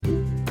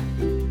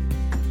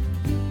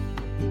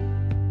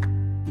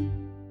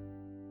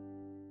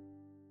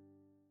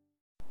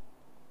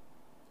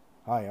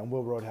Hi, I'm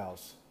Will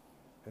Roadhouse,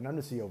 and I'm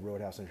the CEO of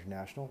Roadhouse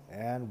International,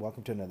 and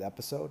welcome to another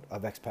episode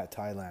of Expat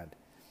Thailand.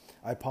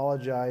 I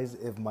apologize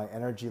if my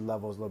energy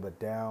level is a little bit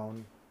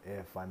down,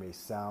 if I may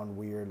sound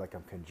weird, like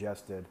I'm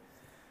congested.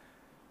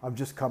 I'm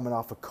just coming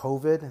off of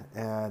COVID,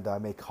 and I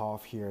may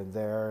cough here and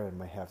there, and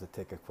might have to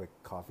take a quick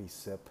coffee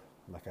sip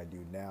like I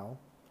do now.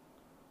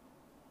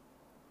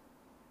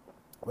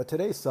 But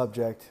today's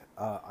subject,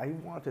 I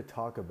want to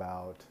talk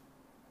about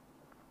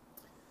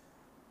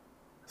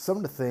some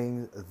of the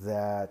things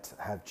that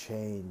have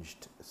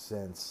changed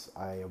since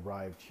I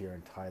arrived here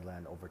in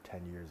Thailand over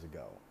 10 years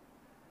ago.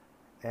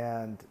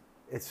 And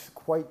it's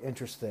quite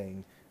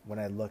interesting when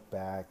I look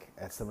back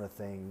at some of the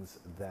things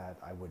that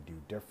I would do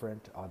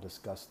different. I'll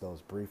discuss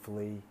those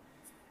briefly.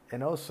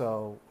 And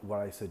also what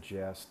I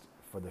suggest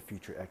for the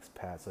future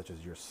expats such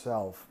as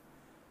yourself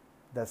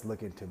that's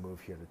looking to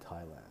move here to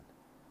Thailand.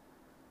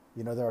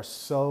 You know, there are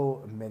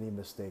so many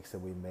mistakes that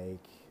we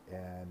make,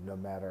 and no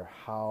matter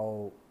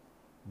how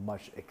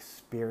much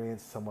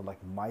experience someone like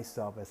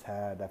myself has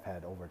had, I've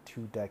had over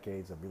 2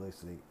 decades of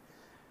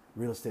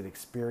real estate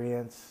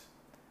experience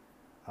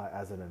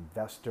as an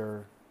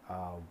investor,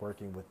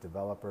 working with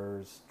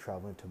developers,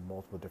 traveling to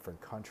multiple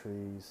different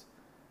countries,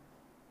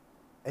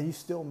 and you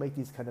still make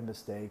these kind of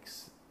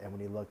mistakes. And when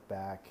you look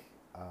back,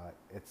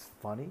 it's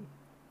funny.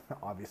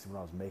 Obviously, when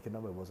I was making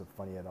them, it wasn't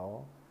funny at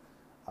all.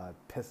 It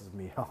pisses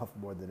me off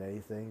more than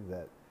anything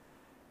that,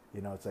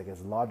 you know, it's like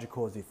as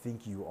logical as you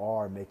think you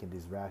are making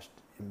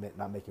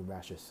not making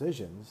rash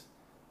decisions,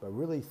 but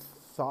really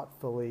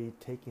thoughtfully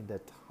taking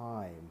the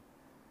time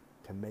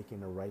to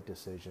making the right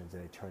decisions,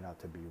 and they turn out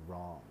to be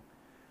wrong.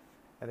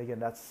 And again,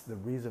 that's the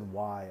reason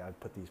why I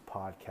put these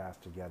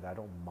podcasts together. I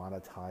don't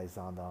monetize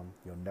on them.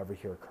 You'll never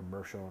hear a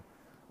commercial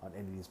on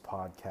any of these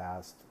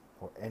podcasts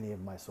or any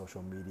of my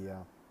social media.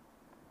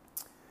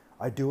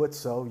 I do it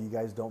so you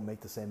guys don't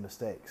make the same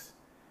mistakes.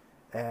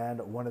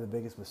 And one of the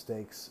biggest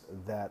mistakes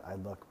that I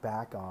look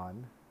back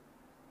on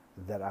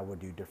that I would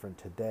do different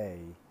today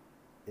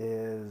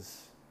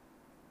is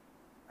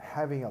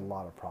having a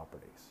lot of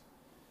properties.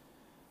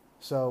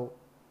 So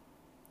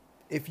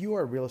if you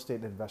are a real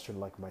estate investor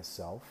like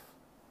myself,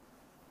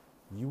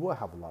 you will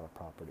have a lot of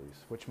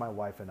properties, which my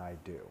wife and I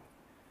do.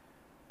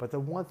 But the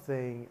one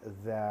thing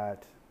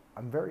that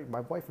my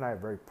wife and I are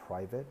very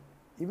private.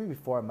 Even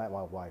before I met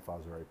my wife, I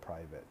was very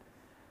private.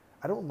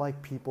 I don't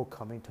like people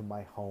coming to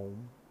my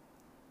home.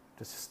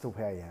 This is the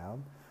way I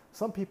am.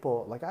 Some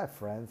people, like I have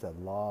friends that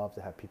love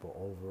to have people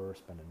over,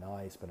 spend a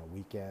night, spend a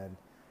weekend.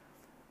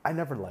 I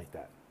never liked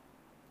that.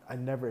 I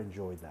never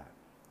enjoyed that.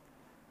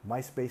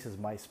 My space is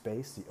my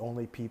space. The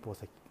only people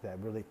that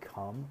really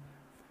come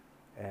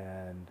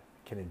and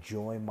can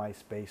enjoy my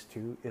space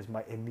too is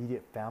my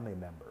immediate family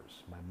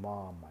members, my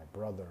mom, my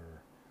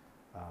brother,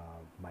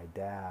 my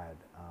dad,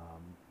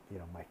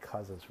 my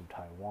cousins from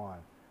Taiwan.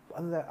 But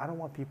other than that, I don't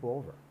want people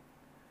over.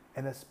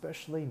 And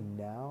especially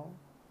now,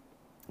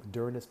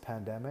 during this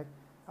pandemic,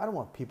 I don't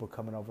want people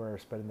coming over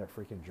and spreading their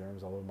freaking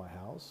germs all over my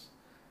house.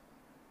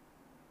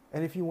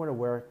 And if you weren't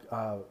aware,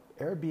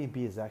 Airbnb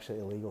is actually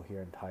illegal here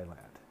in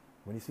Thailand.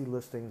 When you see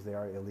listings, they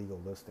are illegal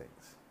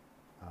listings.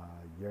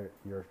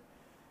 You're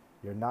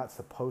not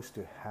supposed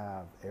to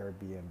have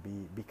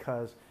Airbnb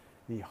because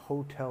the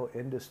hotel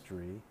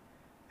industry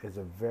is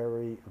a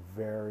very,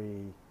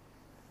 very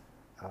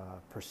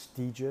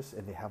prestigious,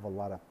 and they have a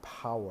lot of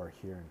power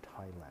here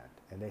in Thailand.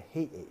 And they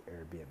hate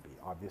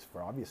Airbnb,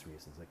 for obvious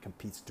reasons. It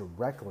competes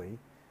directly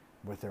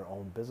with their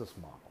own business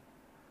model.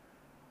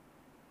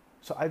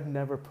 So I've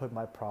never put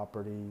my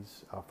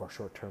properties for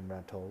short-term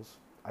rentals.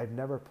 I've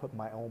never put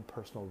my own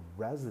personal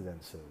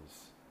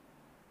residences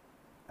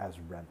as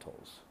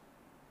rentals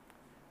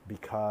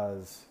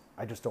because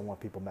I just don't want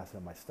people messing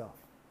up my stuff.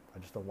 I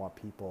just don't want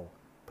people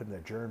putting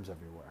their germs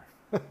everywhere.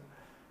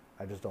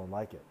 I just don't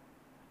like it.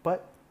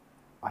 But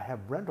I have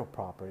rental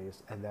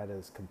properties, and that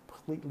is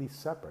completely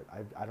separate.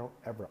 I don't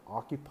ever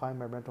occupy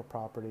my rental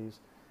properties.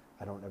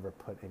 I don't ever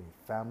put any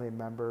family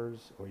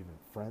members or even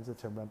friends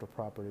into rental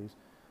properties.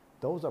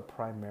 Those are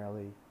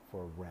primarily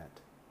for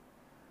rent.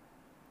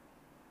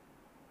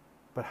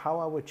 But how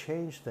I would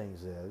change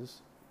things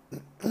is,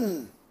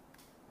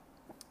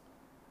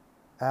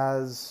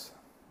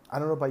 I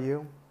don't know about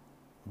you,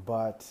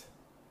 but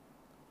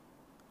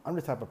I'm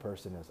the type of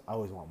person is I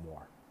always want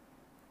more.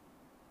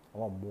 I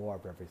want more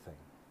of everything.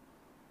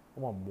 I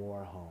want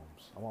more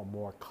homes. I want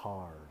more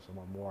cars. I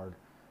want more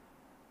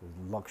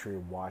luxury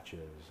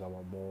watches. I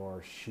want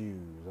more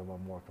shoes. I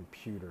want more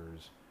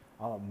computers.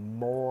 I want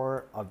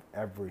more of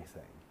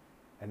everything.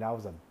 And that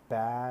was a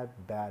bad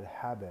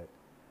habit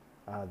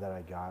that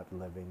I got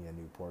living in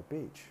Newport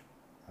Beach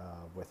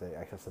with an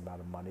excess amount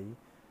of money.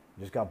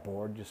 Just got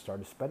bored, just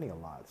started spending a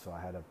lot. So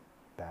I had a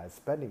bad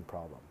spending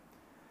problem.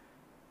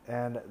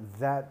 And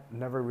that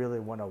never really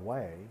went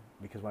away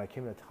because when I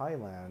came to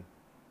Thailand,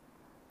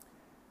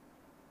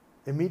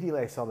 immediately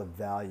I saw the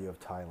value of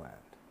Thailand.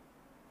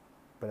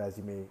 But as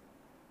you may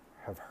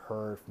have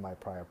heard from my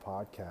prior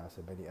podcasts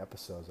and many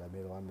episodes, I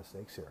made a lot of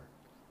mistakes here.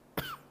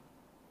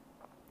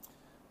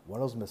 One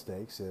of those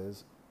mistakes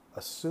is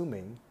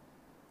assuming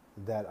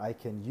that I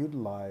can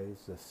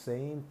utilize the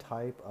same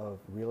type of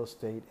real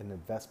estate and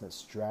investment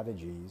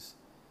strategies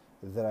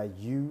that I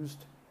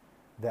used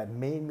that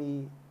made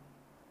me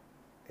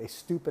a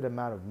stupid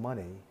amount of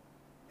money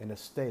in the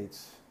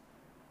States,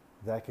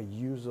 that I could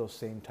use those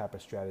same type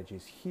of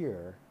strategies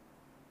here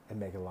and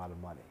make a lot of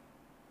money.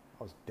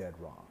 I was dead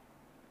wrong.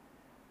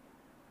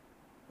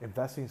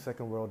 Investing in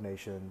second world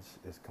nations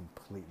is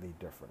completely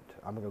different.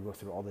 I'm going to go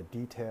through all the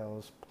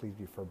details. Please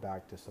refer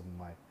back to some of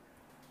my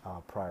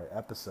prior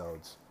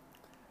episodes.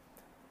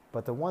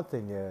 But the one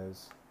thing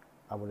is,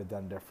 I would have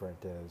done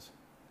different is,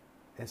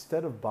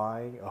 instead of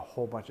buying a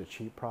whole bunch of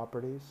cheap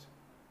properties,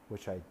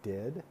 which I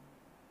did,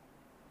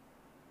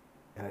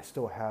 and I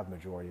still have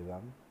majority of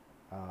them,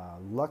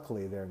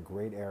 luckily they're in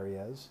great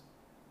areas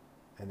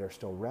and they're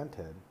still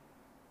rented.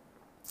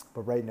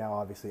 But right now,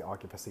 obviously,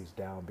 occupancy is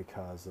down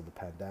because of the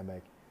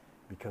pandemic,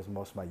 because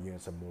most of my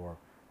units are more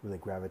really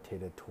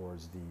gravitated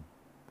towards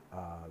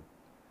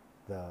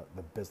the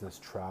business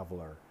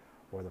traveler,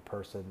 or the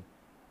person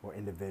or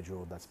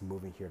individual that's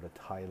moving here to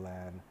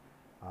Thailand,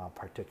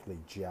 particularly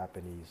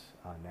Japanese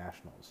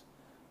nationals.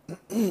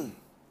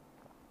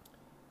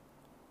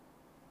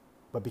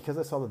 But because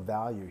I saw the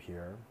value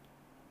here,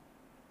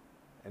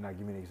 and I'll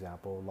give you an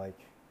example, like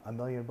 $1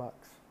 million. $1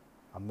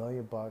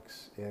 million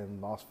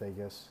in Las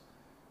Vegas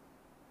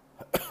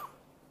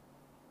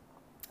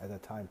at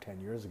that time,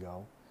 10 years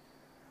ago,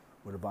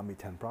 would have bought me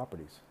 10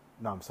 properties.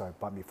 No, I'm sorry,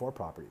 bought me 4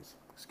 properties.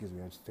 Excuse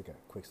me, I just take a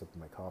quick sip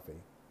of my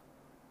coffee.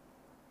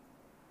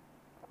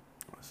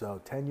 So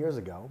 10 years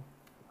ago,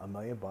 $1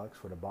 million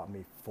would have bought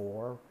me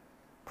 4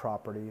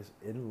 properties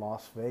in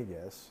Las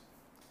Vegas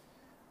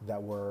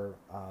that were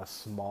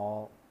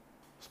small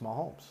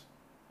homes,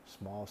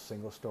 small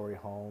single-story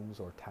homes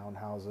or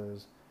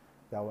townhouses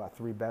that were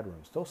 3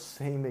 bedrooms. Those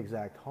same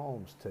exact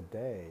homes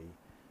today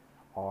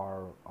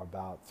are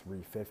about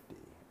 350.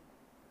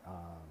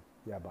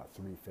 About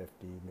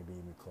 350, maybe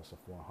even close to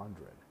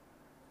 400.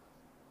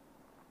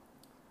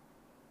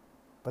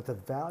 But the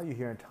value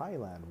here in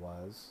Thailand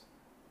was,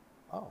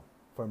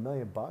 for $1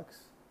 million,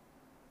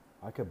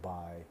 I could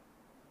buy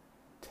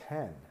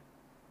 10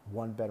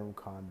 one-bedroom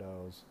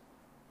condos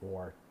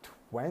or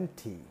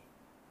 20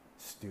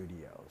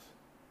 studios.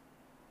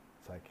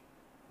 It's like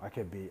I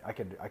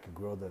could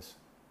grow this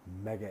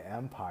mega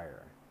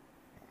empire.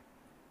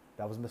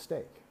 That was a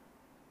mistake.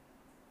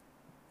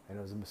 And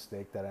it was a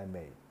mistake that I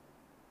made.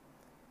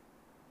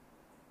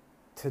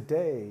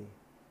 Today,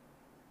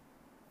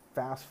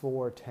 fast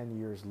forward 10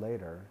 years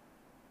later,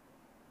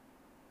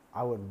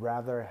 I would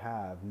rather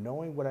have,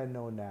 knowing what I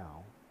know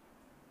now,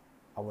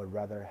 I would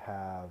rather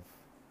have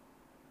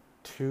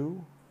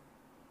 2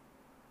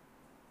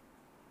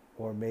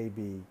 or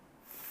maybe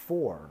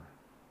 4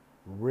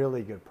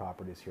 really good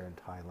properties here in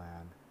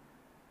Thailand,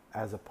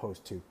 as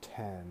opposed to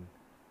 10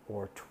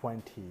 or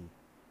 20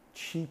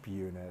 cheap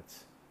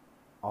units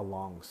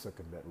along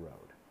Sukhumvit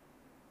Road.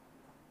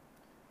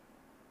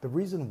 The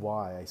reason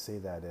why I say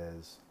that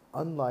is,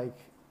 unlike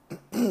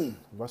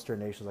Western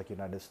nations like the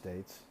United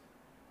States,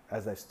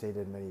 as I've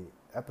stated in many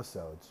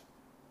episodes,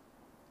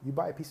 you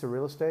buy a piece of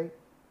real estate,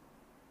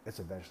 it's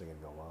eventually going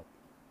to go up.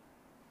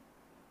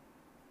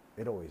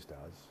 It always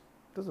does.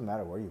 Doesn't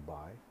matter where you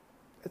buy,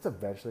 it's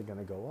eventually going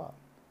to go up.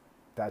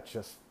 That's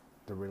just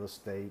the real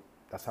estate,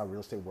 that's how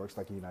real estate works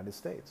like the United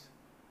States.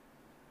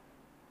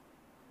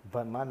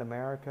 But in Latin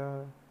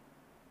America,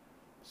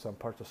 some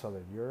parts of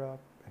Southern Europe,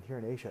 and here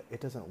in Asia,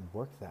 it doesn't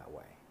work that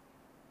way.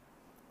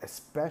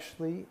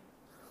 Especially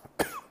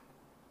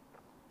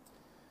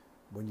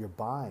when you're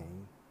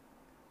buying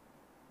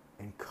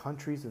in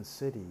countries and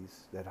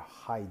cities that are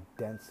high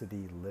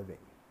density living.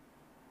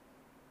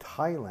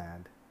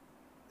 Thailand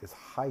is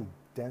high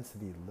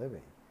density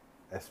living,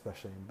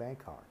 especially in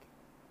Bangkok.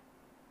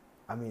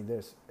 I mean,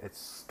 it's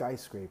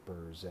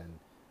skyscrapers and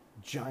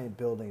giant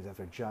buildings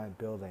after giant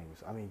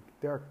buildings. I mean,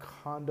 there are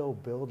condo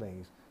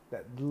buildings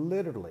that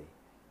literally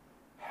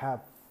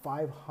have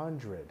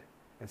 500,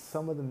 and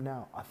some of them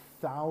now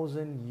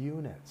 1,000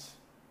 units.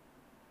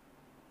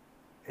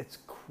 It's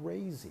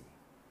crazy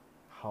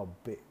how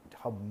big,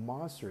 how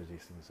monstrous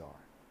these things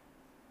are.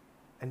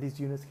 And these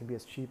units can be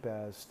as cheap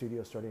as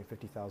studios starting at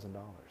 $50,000.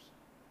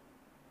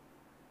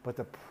 But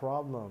the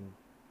problem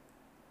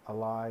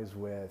lies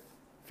with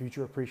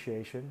future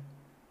appreciation,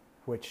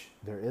 which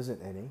there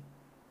isn't any.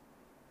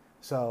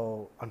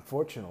 So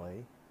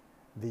unfortunately,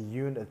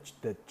 the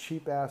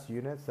cheap ass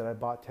units that I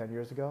bought 10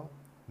 years ago,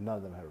 none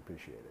of them have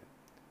appreciated.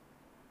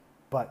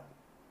 But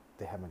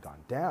they haven't gone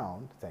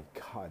down, thank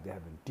God. They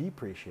haven't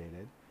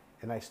depreciated,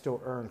 and I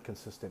still earn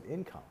consistent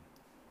income,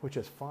 which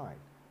is fine.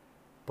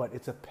 But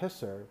it's a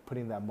pisser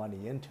putting that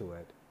money into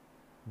it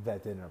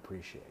that didn't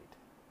appreciate.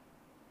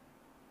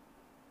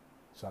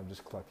 So I'm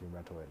just collecting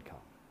rental income.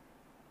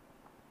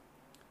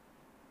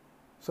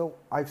 So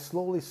I've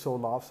slowly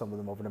sold off some of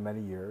them over the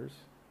many years.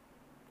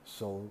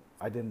 So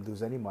I didn't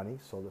lose any money,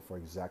 sold it for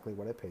exactly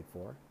what I paid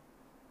for.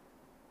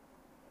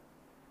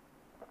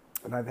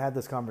 And I've had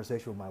this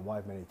conversation with my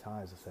wife many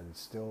times. I said, it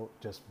still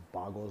just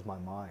boggles my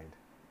mind.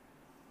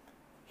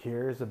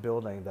 Here's a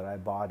building that I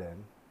bought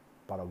in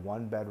bought a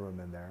 1 bedroom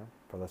in there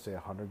for, let's say,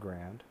 100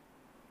 grand.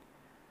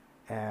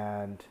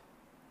 And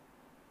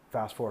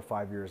fast forward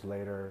 5 years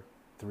later,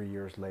 3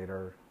 years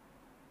later,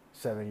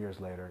 7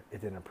 years later,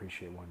 it didn't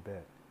appreciate one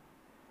bit.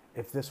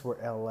 If this were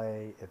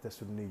LA, if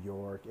this were New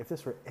York, if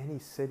this were any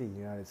city in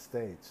the United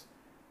States,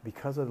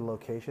 because of the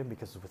location,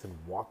 because it's within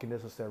walking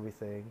distance to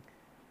everything,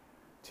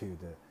 to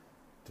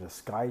the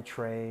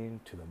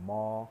SkyTrain, to the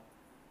mall,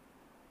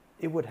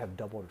 it would have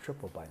doubled or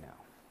tripled by now,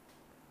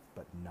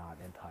 but not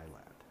in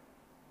Thailand.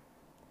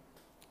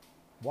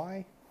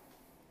 Why?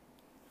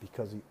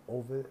 Because the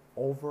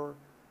over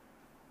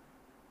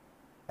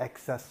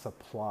excess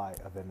supply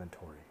of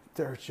inventory.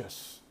 There's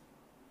just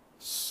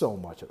so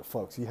much of it.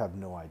 Folks, you have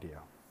no idea.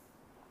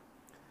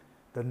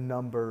 The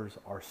numbers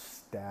are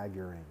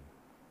staggering.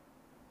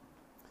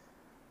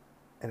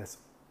 And it's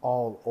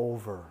all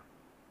over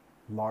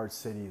large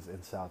cities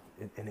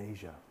in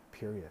Asia,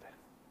 period.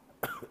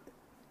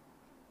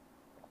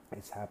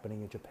 It's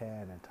happening in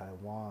Japan and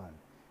Taiwan,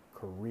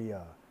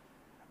 Korea,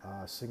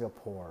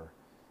 Singapore,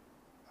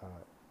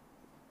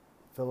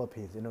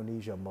 Philippines,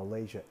 Indonesia,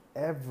 Malaysia,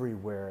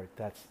 everywhere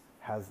that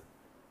has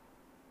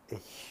a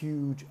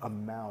huge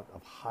amount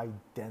of high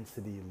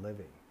density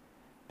living.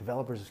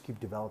 Developers just keep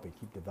developing.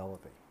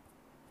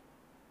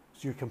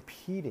 So you're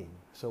competing.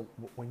 So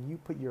when you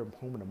put your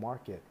home in the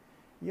market,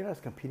 you're not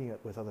just competing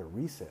with other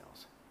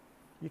resales.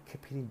 You're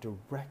competing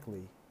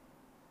directly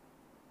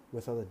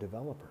with other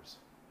developers.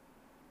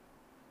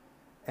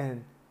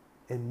 And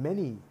in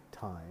many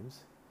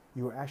times,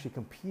 you are actually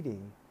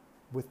competing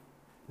with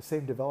the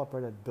same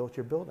developer that built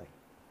your building.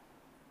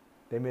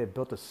 They may have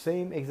built the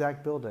same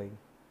exact building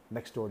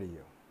next door to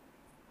you.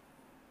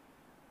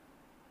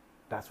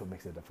 That's what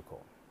makes it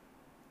difficult.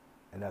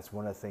 And that's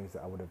one of the things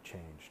that I would have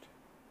changed.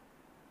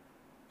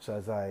 So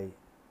as I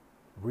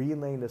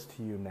relaying this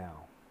to you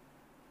now,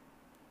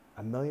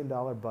 $1 million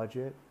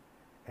budget,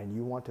 and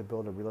you want to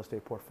build a real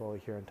estate portfolio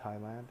here in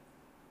Thailand,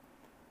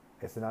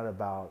 it's not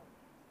about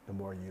the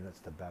more units,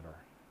 the better.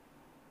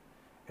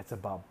 It's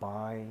about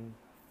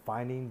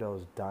finding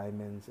those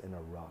diamonds in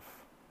a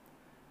rough.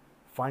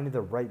 Finding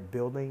the right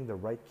building, the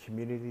right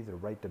community, the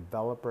right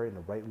developer, in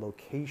the right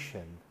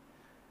location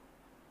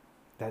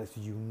that is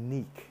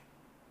unique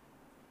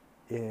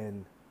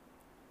in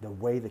the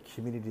way the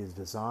community is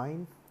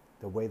designed,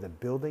 the way the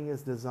building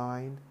is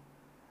designed,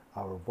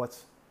 or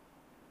what's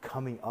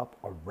coming up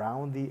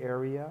around the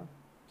area.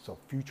 So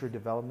future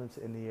developments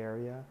in the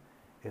area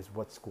is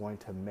what's going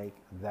to make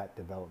that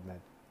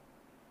development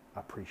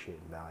appreciate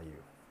in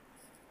value.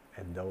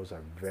 And those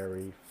are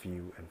very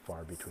few and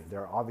far between.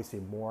 There are obviously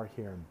more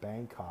here in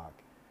Bangkok,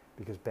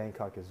 because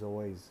Bangkok is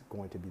always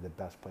going to be the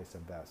best place to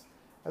invest.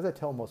 As I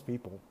tell most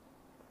people,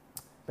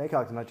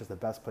 Bangkok is not just the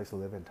best place to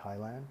live in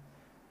Thailand,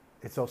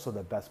 it's also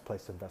the best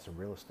place to invest in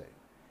real estate.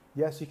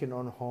 Yes, you can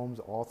own homes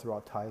all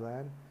throughout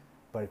Thailand,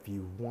 but if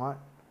you want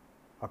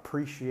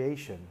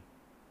appreciation,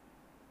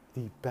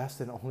 the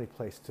best and only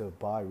place to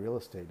buy real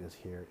estate is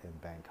here in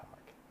Bangkok.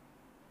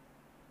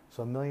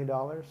 So $1 million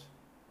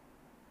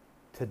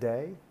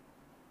today,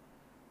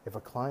 if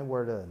a client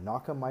were to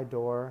knock on my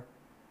door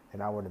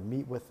and I were to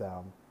meet with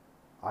them,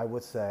 I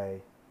would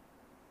say,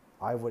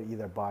 I would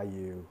either buy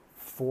you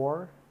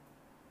 4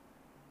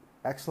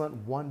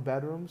 excellent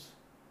 1-bedrooms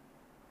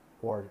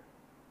or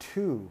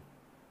 2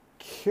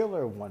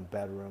 killer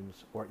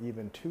 1-bedrooms or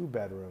even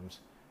 2-bedrooms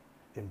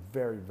in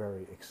very,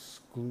 very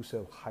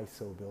exclusive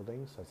HISO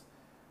buildings.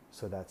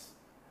 So that's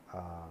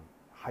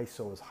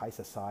HISO is high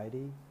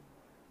society,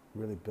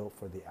 really built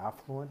for the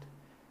affluent,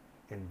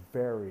 in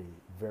very,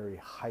 very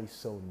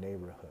HISO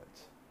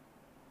neighborhoods,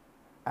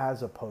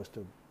 as opposed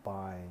to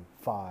buying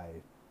 5,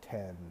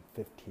 10,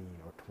 15,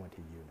 or 20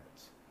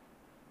 units.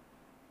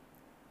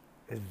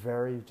 It's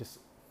very just,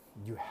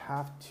 you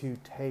have to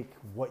take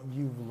what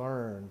you've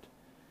learned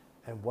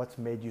and what's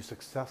made you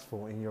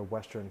successful in your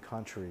Western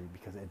country,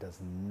 because it does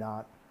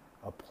not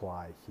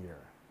apply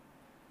here.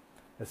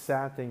 The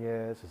sad thing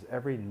is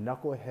every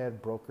knucklehead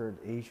brokered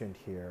agent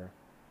here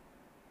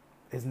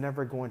is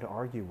never going to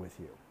argue with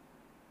you.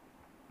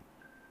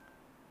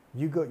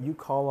 You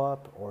call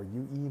up or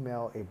you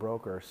email a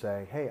broker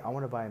saying, hey, I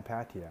want to buy in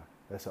Pattaya.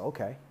 They say,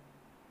 okay.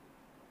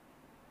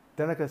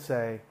 Then I could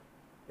say,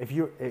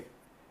 and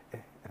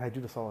I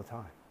do this all the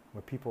time,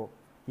 when people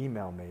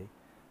email me,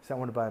 say, I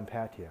want to buy in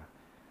Pattaya.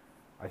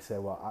 I say,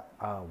 well,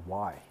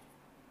 why?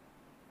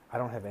 I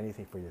don't have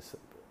anything for you.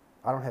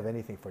 I don't have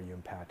anything for you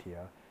in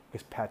Pattaya,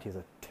 because Pattaya is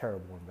a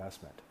terrible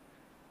investment.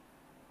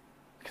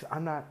 Because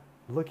I'm not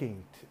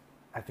looking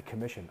at the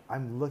commission.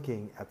 I'm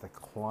looking at the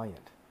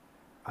client.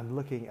 I'm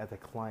looking at the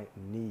client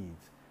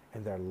needs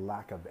and their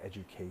lack of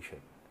education.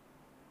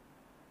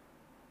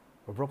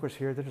 But brokers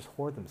here, they just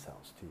hoard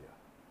themselves to you.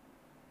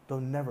 They'll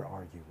never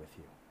argue with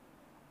you.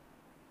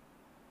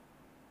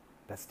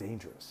 That's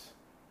dangerous.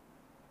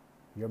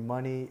 Your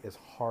money is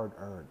hard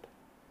earned.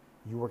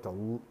 You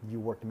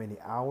worked many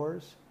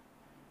hours.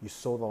 You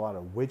sold a lot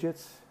of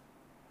widgets,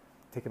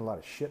 taken a lot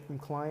of shit from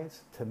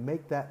clients to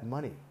make that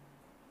money.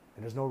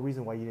 And there's no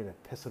reason why you need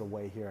to piss it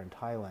away here in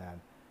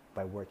Thailand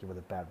by working with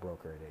a bad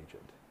broker and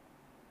agent.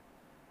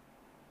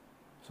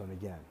 So, and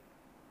again,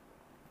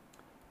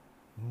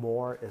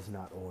 more is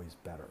not always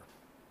better,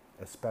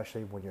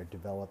 especially when you're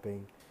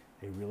developing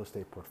a real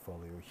estate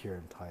portfolio here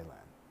in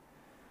Thailand.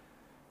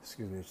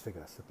 Excuse me, just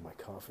taking a sip of my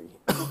coffee.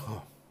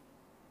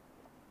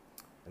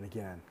 And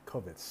again,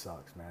 COVID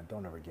sucks, man.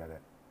 Don't ever get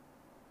it.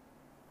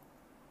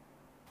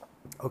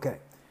 Okay,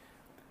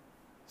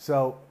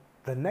 so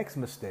the next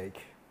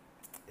mistake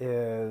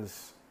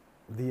is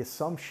the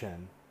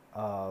assumption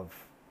of,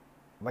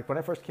 like when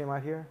I first came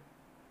out here,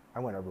 I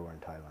went everywhere in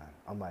Thailand.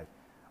 I'm like,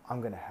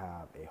 I'm gonna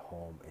have a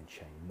home in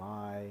Chiang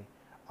Mai.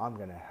 I'm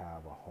gonna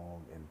have a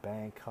home in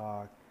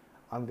Bangkok.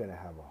 I'm gonna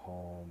have a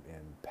home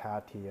in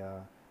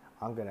Pattaya.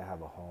 I'm gonna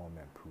have a home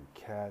in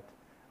Phuket.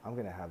 I'm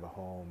gonna have a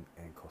home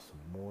in Koh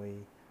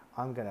Samui.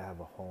 I'm gonna have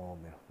a home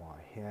in Hua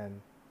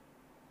Hin.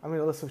 I mean,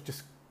 the list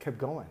just kept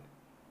going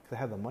because I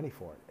had the money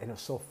for it, and it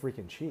was so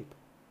freaking cheap.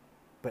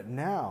 But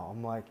now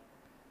I'm like,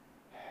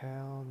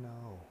 hell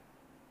no,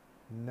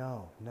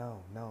 no,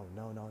 no, no,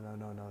 no, no, no, no,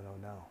 no, no,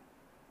 no.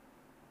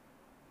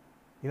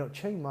 You know,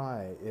 Chiang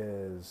Mai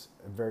is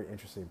a very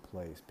interesting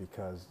place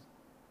because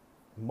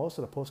most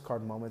of the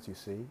postcard moments you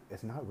see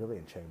is not really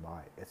in Chiang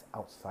Mai. It's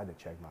outside of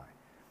Chiang Mai.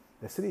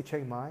 The city of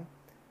Chiang Mai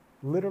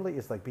literally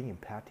is like being in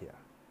Pattaya.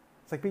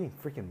 It's like being in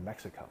freaking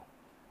Mexico.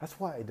 That's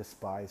why I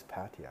despise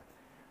Pattaya.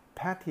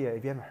 Pattaya,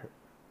 if you haven't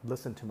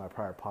listened to my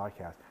prior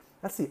podcast,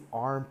 that's the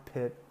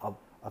armpit of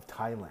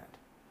Thailand.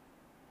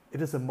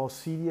 It is the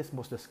most seediest,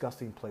 most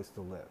disgusting place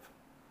to live.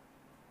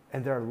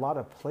 And there are a lot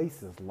of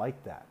places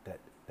like that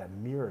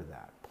mirror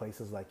that.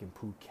 Places like in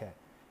Phuket.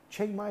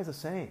 Chiang Mai is the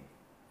same.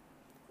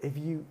 If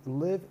you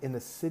live in the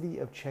city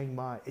of Chiang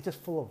Mai, it's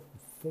just full of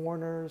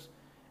foreigners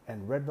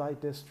and red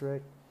light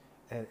district,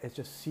 and it's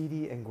just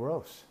seedy and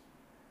gross.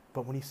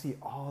 But when you see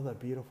all the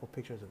beautiful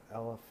pictures of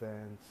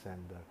elephants and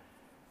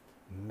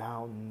the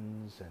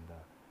mountains and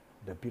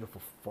the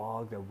beautiful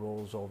fog that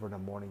rolls over in the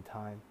morning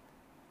time,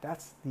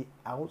 that's the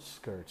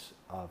outskirts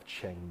of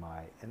Chiang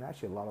Mai. And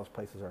actually a lot of those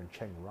places are in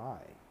Chiang Rai.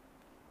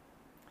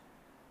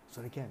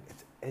 So again,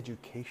 it's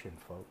education,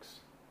 folks.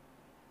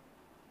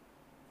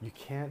 You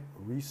can't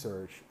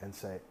research and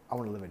say, I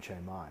want to live in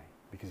Chiang Mai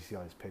because you see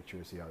all these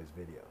pictures, see all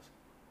these videos.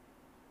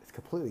 It's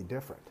completely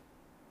different.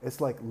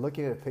 It's like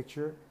looking at a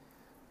picture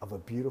of a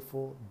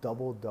beautiful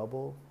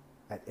double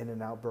at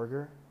In-N-Out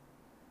Burger,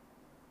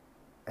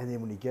 and then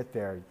when you get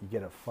there, you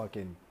get a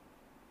fucking,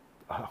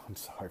 oh, I'm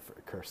sorry for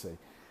cursing,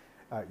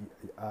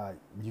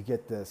 you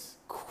get this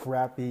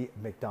crappy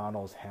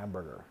McDonald's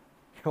hamburger.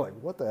 You're like,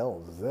 what the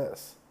hell is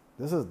this?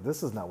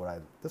 This is not what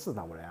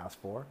I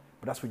asked for,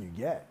 but that's what you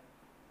get.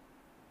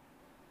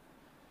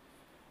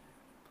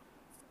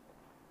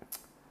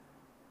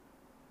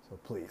 So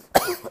please,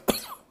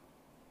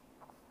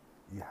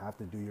 you have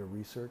to do your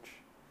research.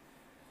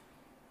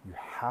 You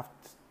have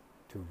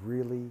to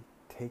really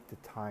take the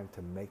time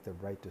to make the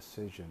right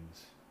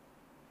decisions.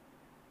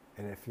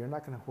 And if you're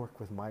not going to work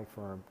with my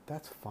firm,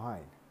 that's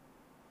fine.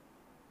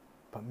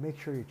 But make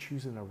sure you're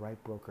choosing the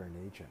right broker and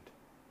agent,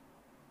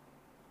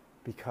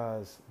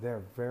 because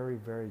they're very,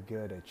 very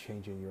good at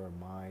changing your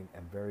mind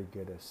and very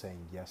good at saying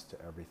yes to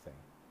everything.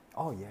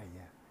 Oh, yeah,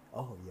 yeah.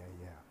 Oh, yeah,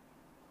 yeah.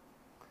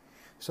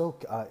 So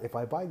if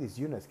I buy these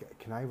units,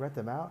 can I rent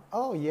them out?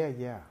 Oh, yeah,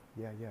 yeah.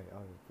 Yeah, yeah.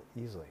 Oh,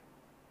 easily.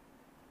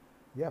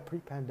 Yeah,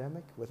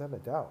 pre-pandemic, without a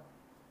doubt.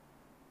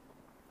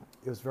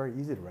 It was very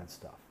easy to rent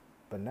stuff.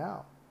 But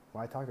now,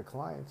 when I talk to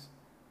clients,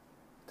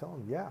 I tell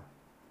them, yeah,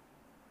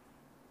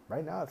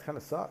 right now it kind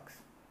of sucks.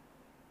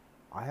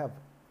 I have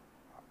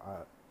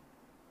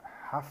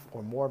half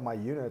or more of my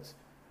units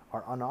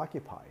are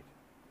unoccupied.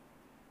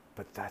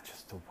 But that's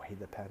just the way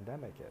the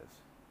pandemic is.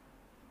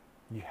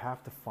 You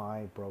have to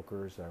find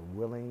brokers that are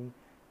willing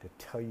to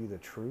tell you the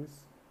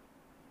truth,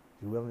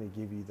 willing to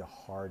give you the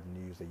hard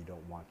news that you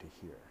don't want to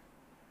hear.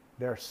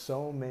 There are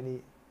so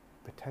many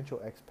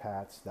potential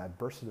expats that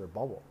burst their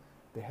bubble.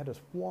 They had this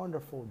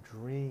wonderful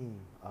dream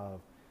of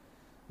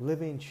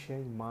living in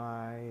Chiang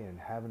Mai and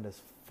having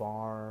this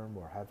farm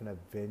or having a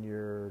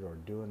vineyard or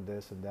doing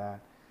this and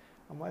that.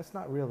 I'm like, it's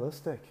not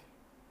realistic.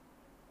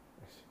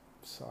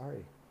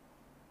 Sorry.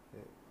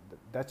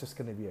 That's just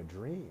going to be a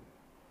dream.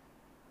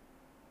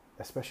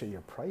 Especially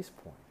your price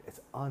point.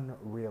 It's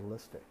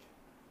unrealistic.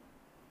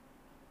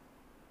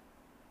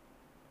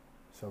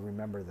 So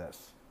remember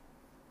this.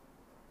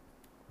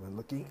 When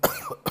looking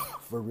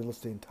for real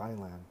estate in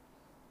Thailand,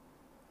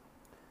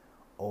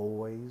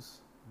 always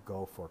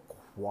go for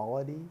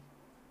quality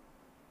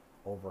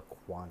over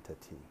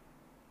quantity.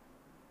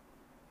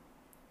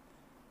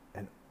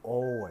 And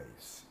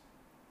always,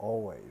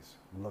 always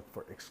look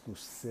for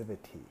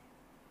exclusivity.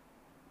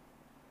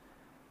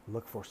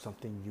 Look for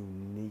something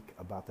unique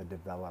about the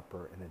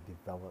developer and the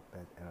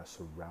development and the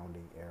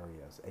surrounding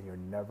areas. And you're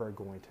never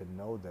going to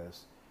know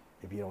this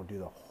if you don't do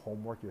the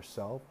homework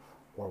yourself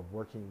or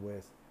working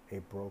with a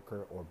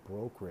broker or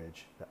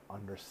brokerage that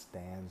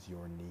understands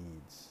your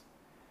needs.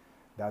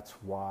 That's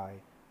why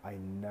I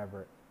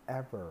never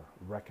ever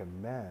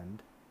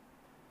recommend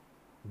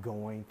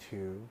going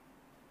to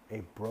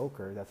a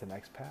broker that's an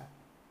expat.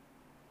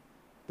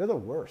 They're the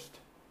worst.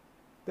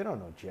 They don't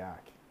know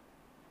jack.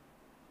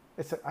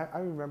 I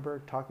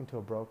remember talking to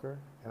a broker,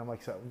 and I'm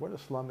like, so what are the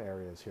slum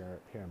areas here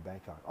in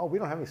Bangkok? Oh, we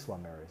don't have any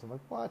slum areas. I'm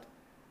like, what?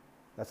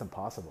 That's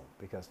impossible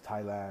because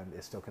Thailand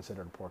is still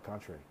considered a poor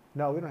country.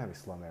 No, we don't have any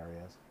slum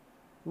areas.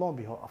 Lo and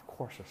behold, of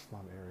course there's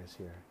slum areas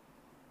here.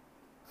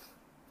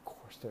 Of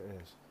course there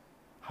is.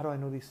 How do I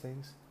know these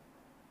things?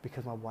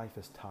 Because my wife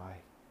is Thai.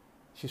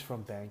 She's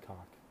from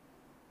Bangkok.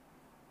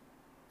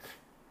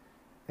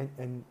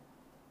 And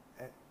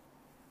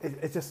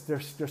it's just,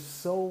 there's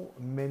so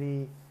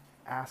many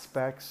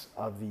aspects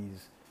of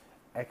these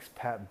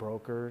expat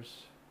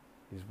brokers,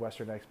 these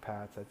Western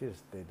expats, that they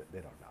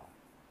don't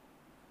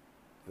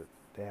know.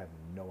 They have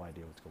no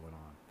idea what's going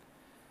on.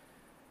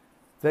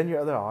 Then your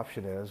other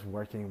option is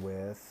working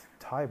with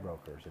Thai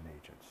brokers and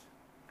agents,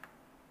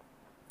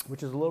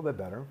 which is a little bit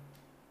better.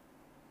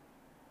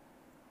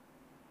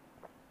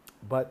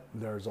 But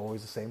there's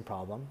always the same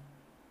problem.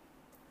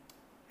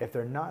 If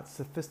they're not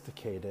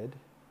sophisticated,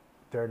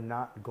 they're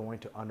not going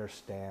to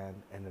understand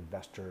an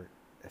investor,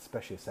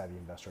 especially a savvy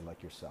investor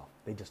like yourself.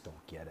 They just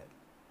don't get it.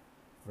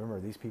 Remember,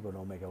 these people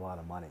don't make a lot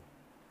of money.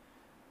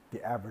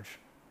 The average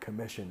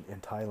commission in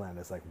Thailand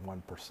is like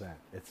 1%.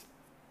 It's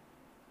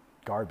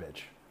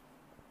garbage.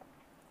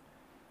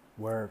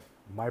 Where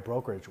my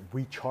brokerage,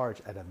 we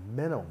charge at a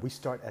minimum. We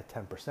start at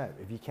 10%.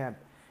 If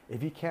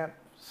you can't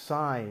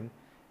sign,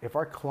 if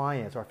our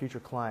clients, our future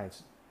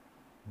clients,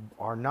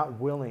 are not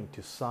willing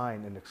to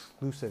sign an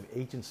exclusive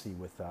agency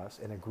with us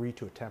and agree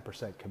to a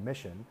 10%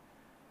 commission,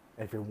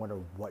 and if you're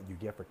wondering what you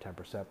get for 10%,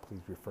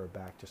 please refer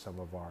back to some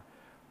of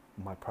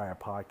my prior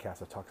podcasts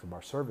that talks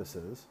about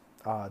services.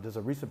 There's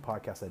a recent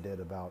podcast I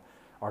did about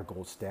our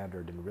gold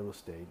standard in real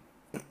estate,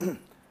 but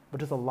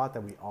there's a lot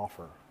that we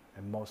offer,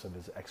 and most of it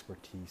is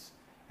expertise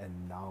and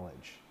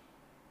knowledge.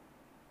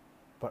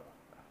 But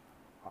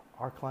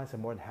our clients are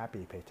more than happy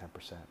to pay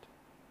 10%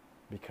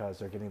 because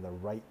they're getting the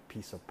right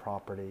piece of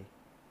property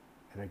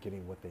and they're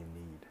getting what they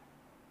need.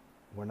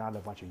 We're not a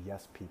bunch of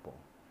yes people.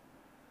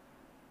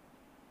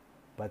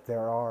 But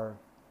there are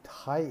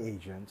Thai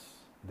agents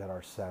that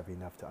are savvy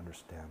enough to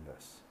understand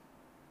this.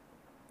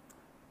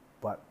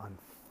 But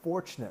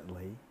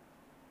unfortunately,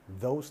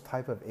 those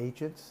type of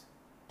agents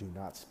do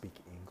not speak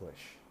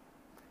English.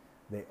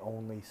 They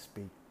only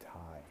speak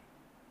Thai.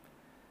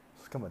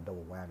 It's kind of a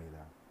double whammy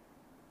there.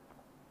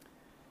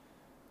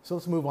 So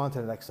let's move on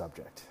to the next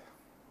subject.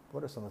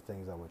 What are some of the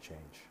things I would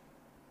change?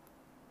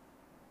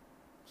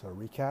 So to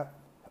recap,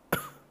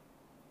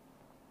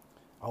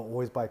 I'll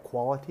always buy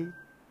quality,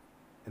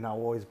 and I'll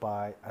always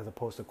buy as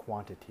opposed to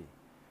quantity.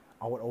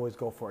 I would always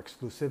go for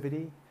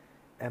exclusivity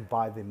and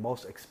buy the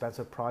most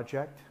expensive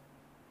project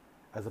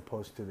as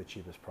opposed to the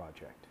cheapest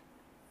project.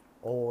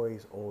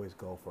 Always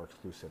go for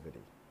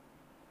exclusivity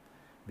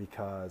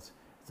because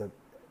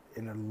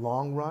in the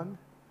long run,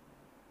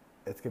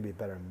 it's going to be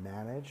better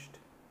managed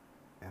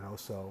and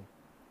also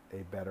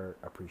a better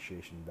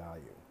appreciation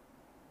value.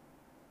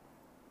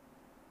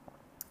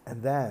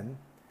 And then,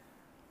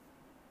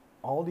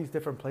 all these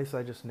different places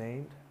I just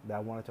named that I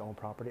wanted to own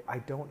property, I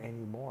don't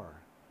anymore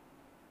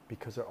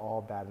because they're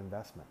all bad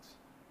investments.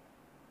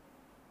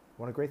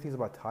 One of the great things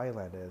about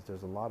Thailand is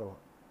there's a lot of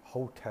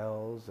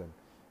hotels and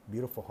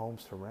beautiful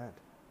homes to rent.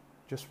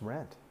 Just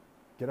rent.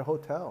 Get a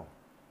hotel.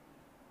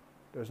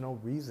 There's no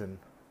reason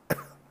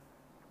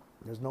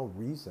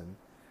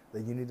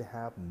that you need to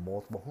have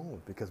multiple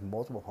homes because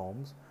multiple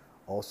homes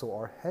also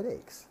are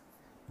headaches.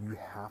 You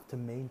have to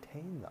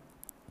maintain them.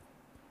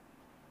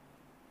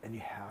 And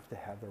you have to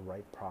have the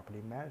right property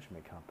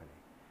management company.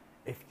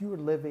 If you're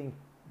living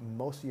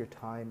most of your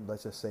time,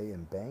 let's just say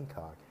in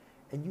Bangkok,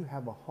 and you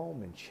have a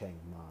home in Chiang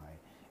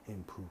Mai,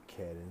 in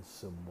Phuket, in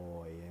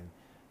Samui, in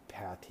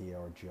Pattaya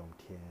or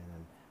Jomtien,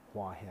 and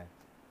Hua Hin,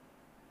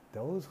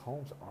 those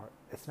homes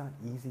it's not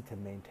easy to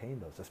maintain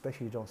those,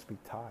 especially if you don't speak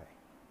Thai.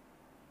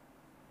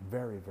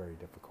 Very, very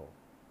difficult.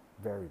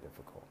 Very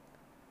difficult.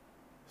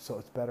 So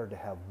it's better to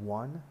have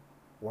one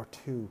or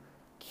two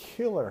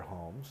killer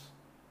homes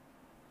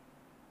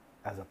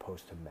as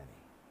opposed to many.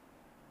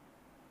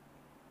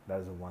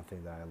 That is the one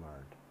thing that I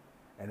learned.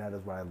 And that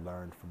is what I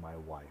learned from my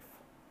wife.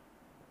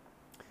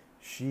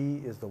 She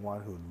is the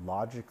one who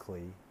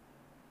logically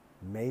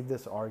made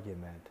this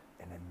argument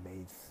and it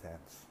made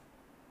sense.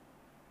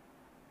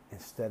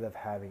 Instead of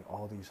having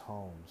all these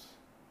homes,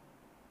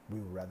 we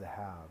would rather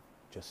have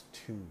just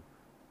two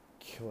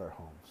killer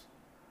homes.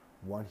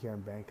 One here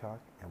in Bangkok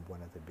and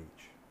one at the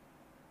beach.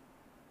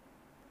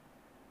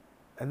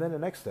 And then the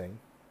next thing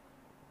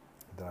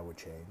that I would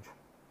change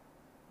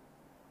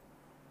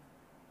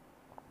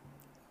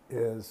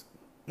is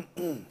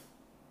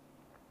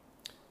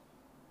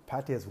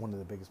Pattaya is one of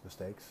the biggest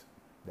mistakes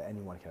that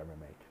anyone can ever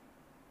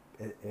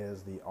make. It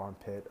is the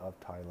armpit of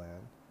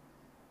Thailand.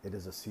 It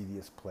is the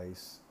seediest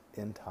place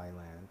in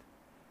Thailand,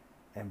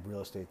 and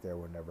real estate there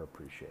will never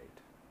appreciate.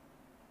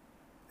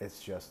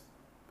 It's just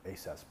a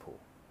cesspool,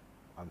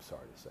 I'm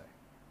sorry to say.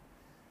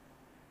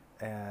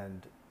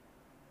 And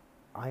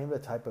I am the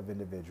type of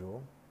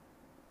individual,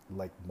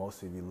 like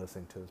most of you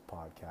listening to this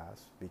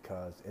podcast,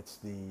 because it's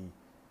the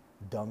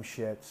dumb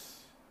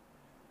shits,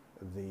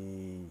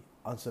 the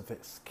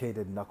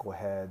unsophisticated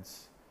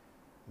knuckleheads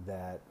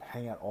that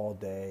hang out all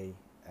day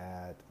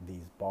at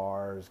these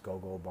bars,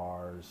 go-go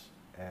bars,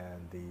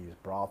 and these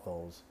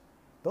brothels,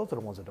 those are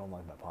the ones that don't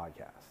like my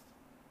podcast.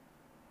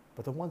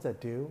 But the ones that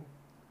do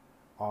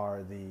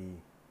are the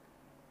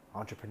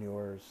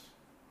entrepreneurs,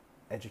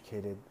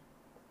 educated,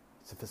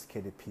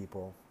 sophisticated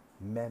people,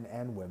 men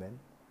and women.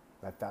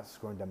 My fastest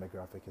growing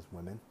demographic is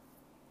women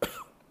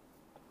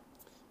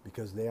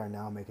because they are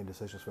now making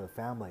decisions for their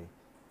family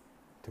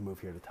to move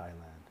here to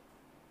Thailand.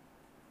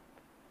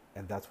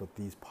 And that's what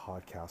these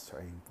podcasts are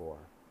aimed for.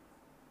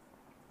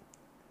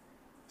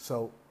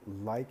 So,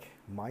 like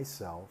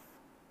myself,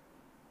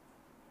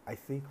 I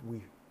think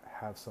we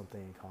have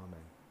something in common.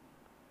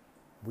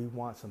 We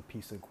want some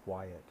peace and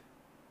quiet.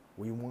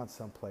 We want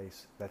some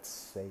place that's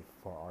safe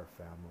for our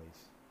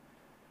families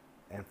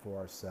and for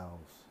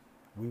ourselves.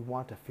 We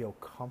want to feel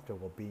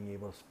comfortable being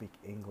able to speak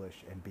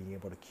English and being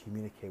able to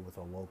communicate with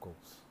the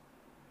locals.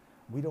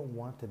 We don't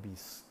want to be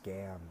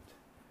scammed.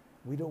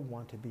 We don't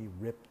want to be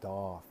ripped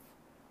off.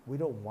 We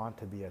don't want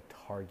to be a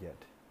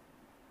target.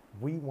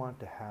 We want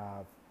to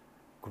have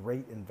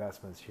great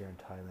investments here in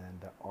Thailand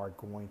that are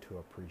going to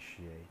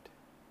appreciate.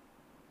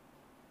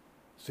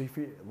 So if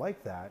you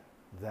like that,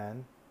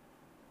 then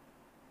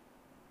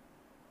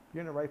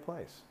you're in the right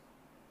place.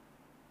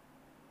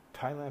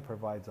 Thailand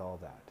provides all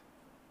that.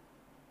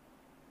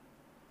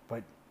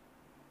 But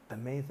the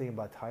main thing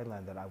about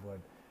Thailand that I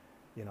would,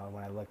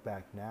 when I look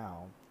back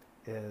now,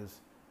 is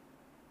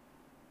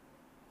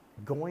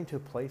going to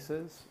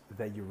places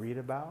that you read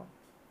about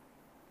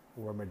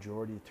where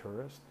majority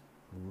tourists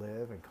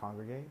live and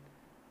congregate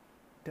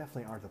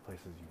definitely aren't the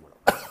places you want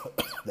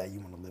that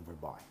you want to live or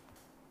buy.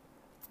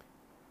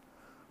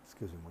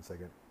 Excuse me 1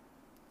 second.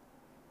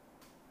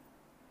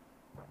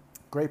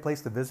 Great place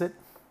to visit.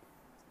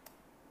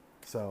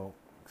 So,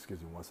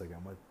 excuse me 1 second.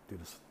 I'm going to do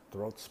this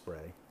throat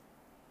spray.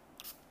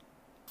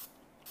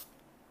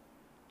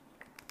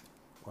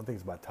 One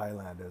thing about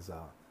Thailand is,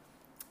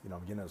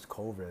 there's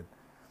COVID,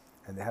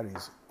 and they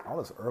have all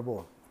this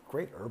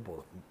great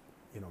herbal,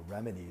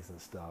 remedies and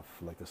stuff,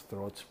 like this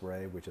throat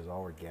spray, which is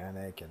all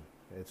organic, and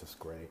it's just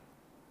great.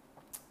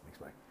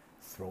 Makes my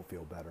throat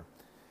feel better.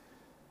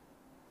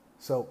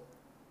 So,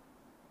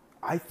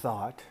 I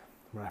thought,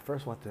 when I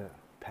first went to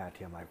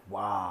Pattaya, I'm like,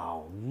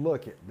 wow,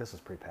 this is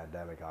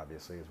pre-pandemic,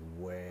 obviously. It's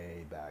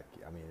way back.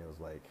 I mean, it was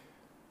like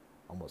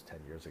almost 10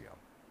 years ago.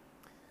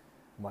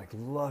 I'm like,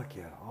 look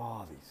at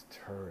all these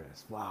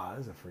tourists. Wow,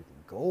 this is a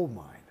freaking gold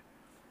mine.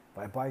 If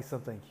I buy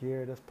something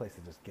here, this place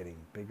is just getting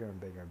bigger and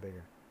bigger and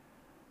bigger.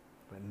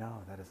 But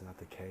no, that is not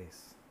the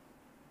case.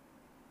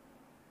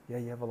 Yeah,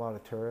 you have a lot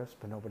of tourists,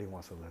 but nobody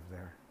wants to live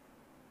there.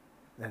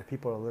 And the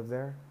people that live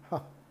there,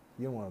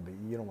 you don't want to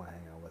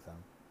hang out with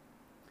them.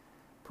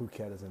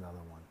 Phuket is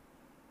another one.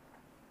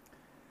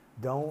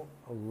 Don't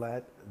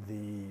let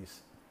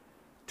these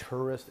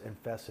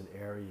tourist-infested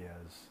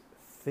areas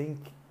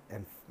think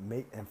and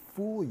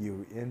fool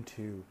you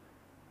into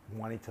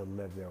wanting to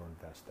live there or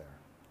invest there.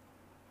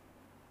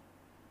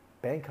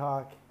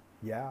 Bangkok,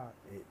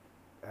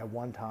 at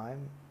one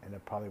time, and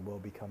it probably will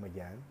become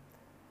again,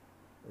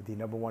 the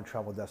 #1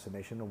 travel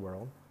destination in the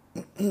world.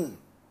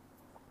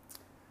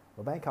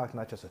 Well, Bangkok is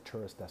not just a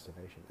tourist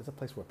destination. It's a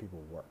place where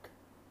people work.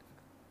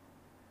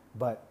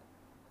 But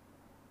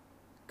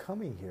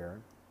coming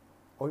here,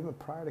 or even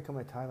prior to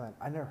coming to Thailand,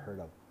 I never heard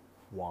of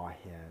Hua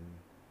Hin.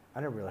 I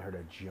never really heard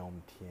of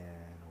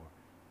Jomtien or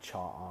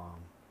Chaam.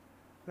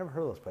 I never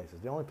heard of those places.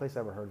 The only place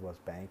I ever heard was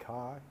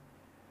Bangkok,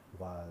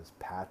 was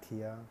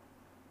Pattaya,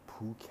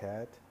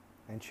 Phuket,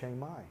 and Chiang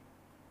Mai.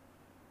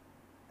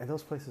 And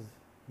those places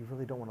you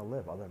really don't want to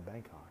live other than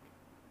Bangkok.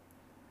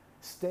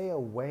 Stay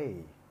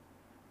away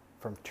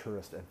from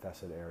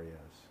tourist-infested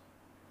areas,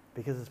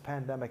 because this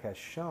pandemic has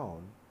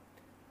shown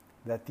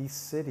that these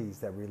cities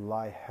that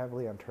rely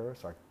heavily on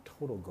tourists are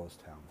total ghost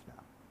towns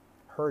now,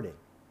 hurting.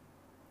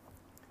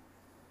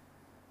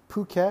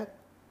 Phuket,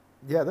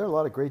 there are a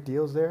lot of great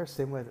deals there.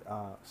 Same with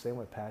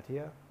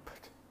Pattaya,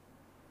 but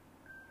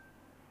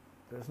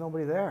there's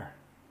nobody there.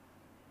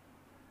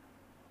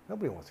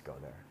 Nobody wants to go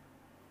there.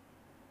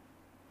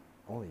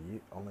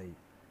 Only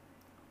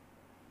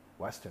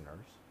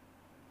Westerners,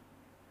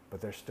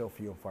 but they're still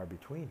few and far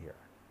between here.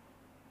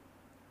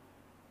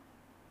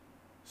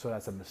 So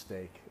that's a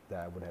mistake that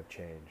I would have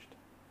changed.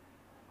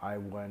 I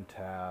wouldn't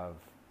have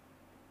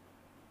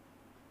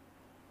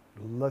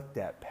looked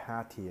at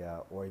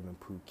Pattaya or even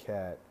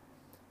Phuket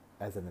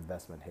as an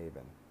investment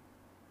haven.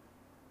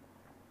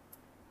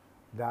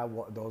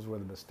 Those were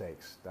the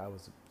mistakes.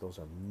 Those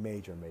are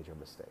major, major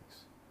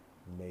mistakes.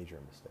 Major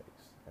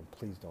mistakes. And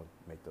please don't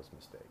make those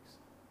mistakes.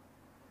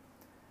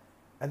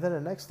 And then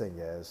the next thing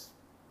is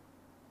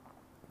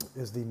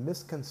the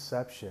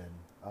misconception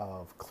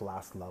of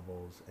class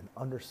levels and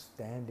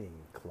understanding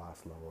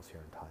class levels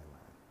here in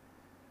Thailand.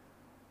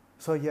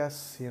 So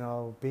yes,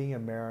 being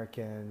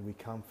American, we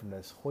come from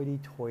this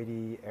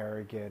hoity-toity,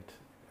 arrogant,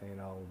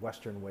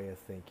 Western way of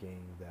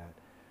thinking that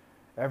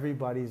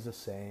everybody's the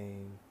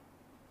same.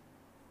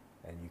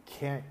 And you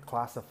can't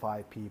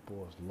classify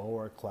people as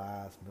lower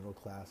class, middle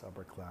class,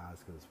 upper class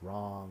because it's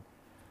wrong.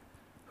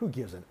 Who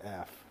gives an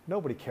F?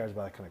 Nobody cares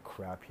about that kind of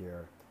crap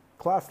here.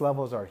 Class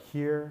levels are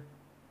here.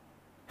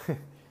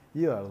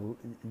 you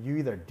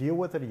either deal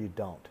with it or you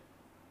don't.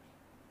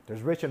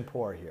 There's rich and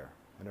poor here,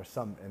 and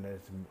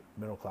there's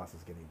middle class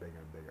is getting bigger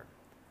and bigger.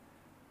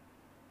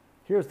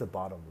 Here's the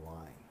bottom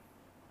line.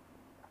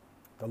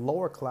 The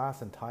lower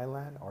class in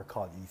Thailand are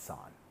called Isan.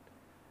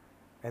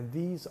 And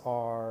these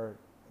are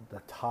the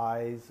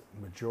Thais,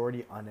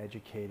 majority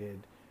uneducated,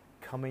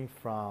 coming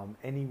from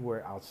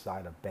anywhere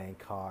outside of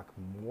Bangkok,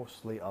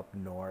 mostly up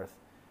north,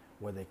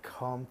 where they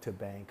come to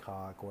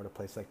Bangkok or to a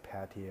place like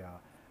Pattaya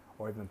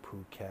or even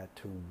Phuket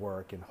to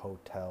work in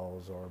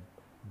hotels or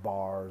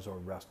bars or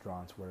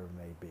restaurants, wherever it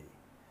may be.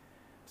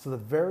 So the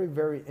very,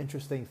 very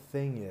interesting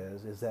thing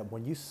is that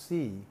when you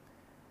see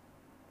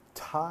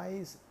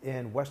Thais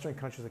in Western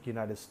countries like the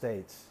United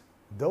States,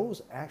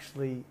 those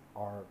actually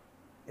are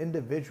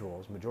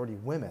individuals, majority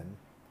women,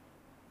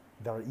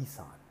 that are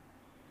Isan.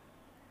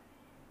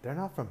 They're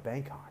not from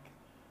Bangkok.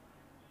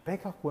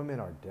 Bangkok women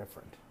are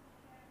different.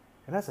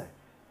 And that's a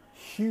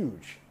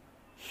huge,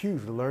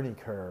 huge learning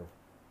curve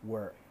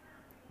where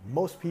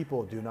most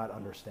people do not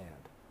understand.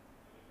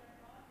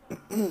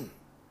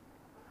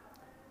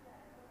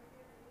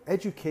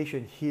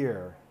 Education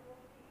here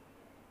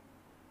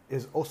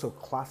is also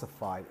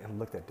classified and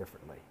looked at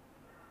differently.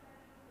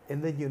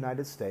 In the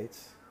United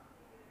States,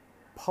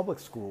 public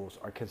schools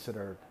are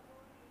considered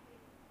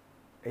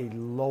a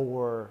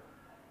lower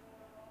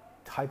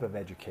type of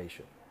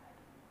education.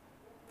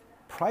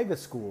 Private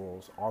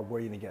schools are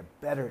where you're going to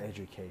get better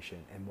education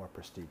and more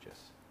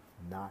prestigious.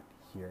 Not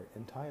here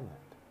in Thailand.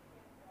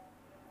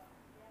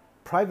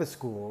 Private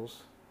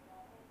schools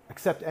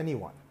accept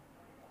anyone.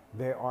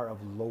 They are of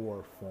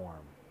lower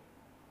form.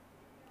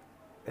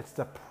 It's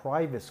the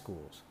private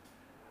schools.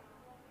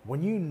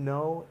 When you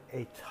know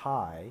a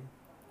Thai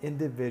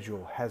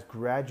individual has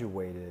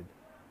graduated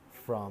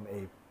from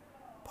a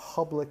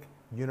public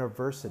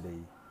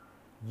university,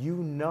 you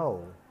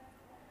know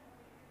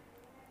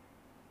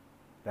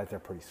that they're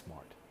pretty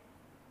smart.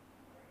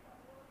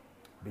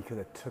 Because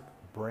it took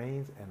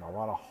brains and a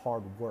lot of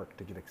hard work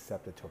to get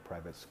accepted to a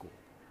private school.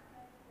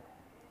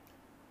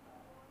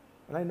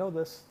 And I know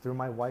this through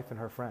my wife and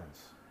her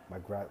friends.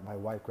 My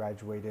wife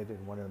graduated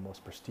in one of the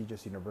most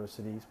prestigious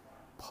universities,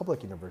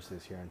 public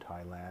universities here in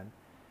Thailand.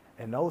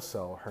 And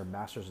also her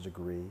master's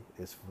degree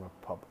is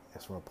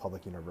from a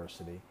public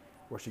university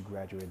where she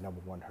graduated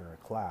 #1 in her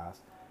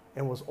class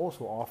and was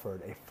also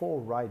offered a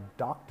full ride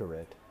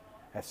doctorate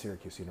at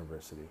Syracuse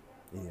University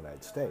in the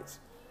United States.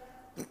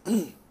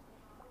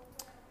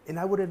 And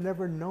I would have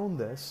never known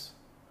this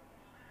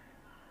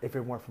if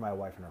it weren't for my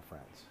wife and her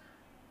friends.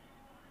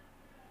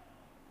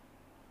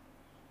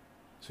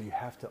 So you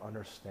have to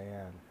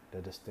understand the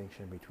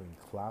distinction between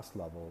class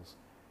levels,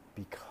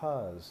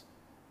 because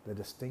the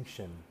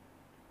distinction,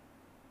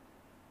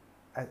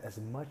 as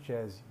much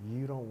as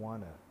you don't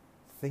want to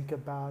think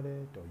about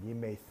it, or you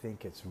may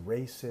think it's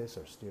racist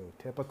or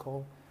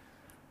stereotypical,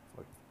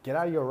 get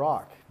out of your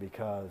rock,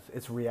 because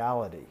it's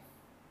reality.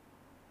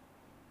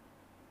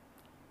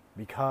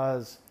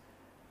 Because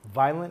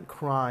violent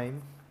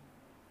crime,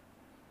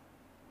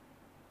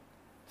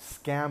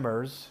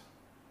 scammers,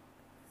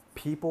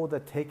 people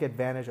that take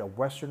advantage of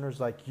Westerners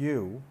like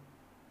you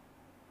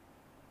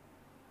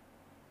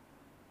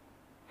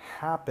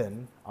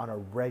happen on a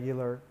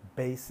regular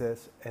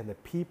basis, and the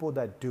people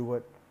that do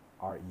it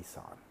are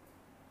Isan.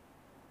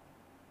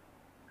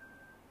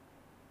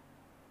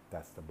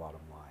 That's the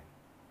bottom line.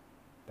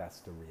 That's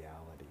the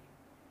reality,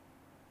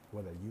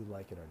 whether you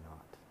like it or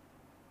not.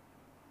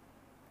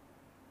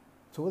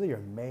 So whether you're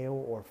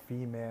male or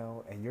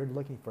female and you're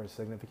looking for a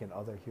significant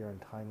other here in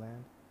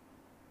Thailand,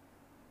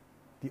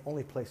 the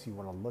only place you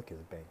want to look is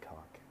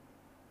Bangkok.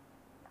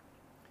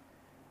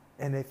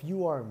 And if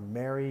you are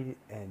married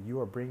and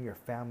you are bringing your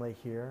family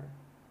here,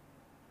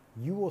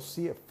 you will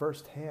see it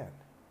firsthand.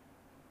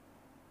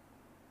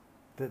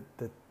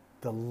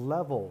 The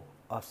level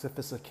of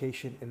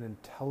sophistication and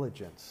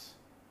intelligence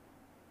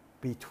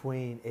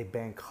between a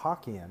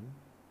Bangkokian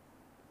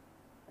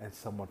and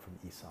someone from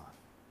Isan.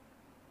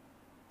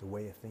 The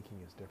way of thinking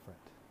is different.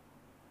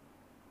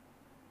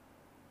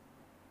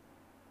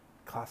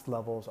 Class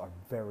levels are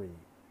very,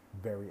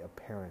 very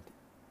apparent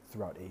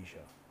throughout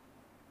Asia.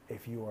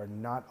 If you are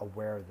not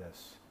aware of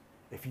this,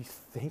 if you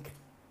think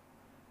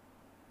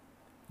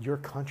your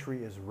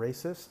country is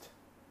racist,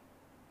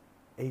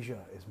 Asia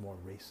is more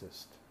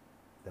racist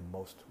than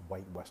most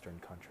white Western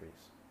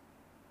countries.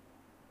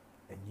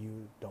 And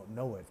you don't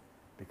know it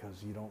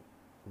because you don't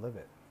live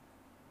it.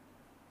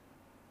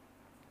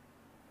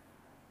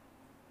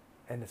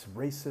 And it's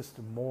racist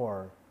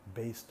more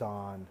based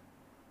on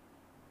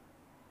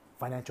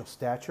financial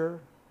stature,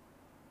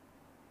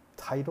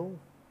 title,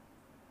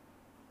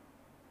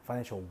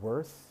 financial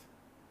worth,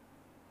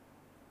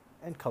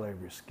 and color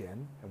of your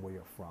skin and where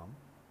you're from.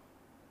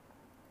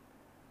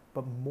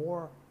 But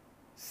more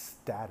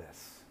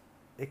status,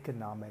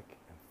 economic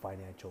and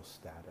financial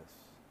status.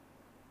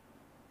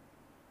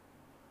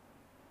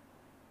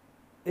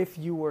 If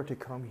you were to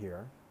come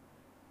here,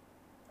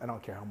 I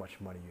don't care how much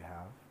money you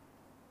have,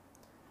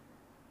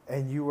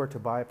 and you were to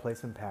buy a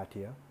place in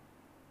Pattaya,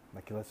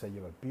 like let's say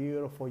you have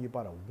you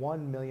bought a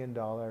 $1 million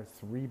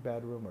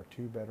 3-bedroom or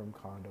 2-bedroom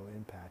condo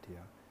in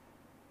Pattaya,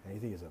 and you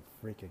think it's a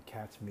freaking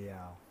cat's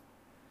meow,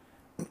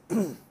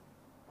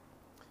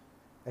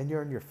 and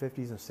you're in your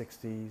 50s and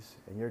 60s,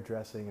 and you're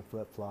dressing in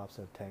flip-flops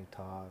and a tank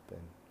top,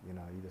 and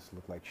you just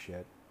look like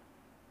shit,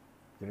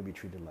 you're gonna be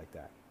treated like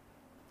that.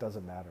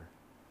 Doesn't matter,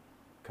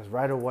 because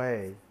right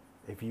away,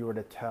 if you were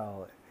to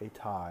tell a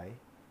Thai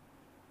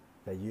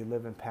that you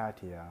live in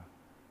Pattaya,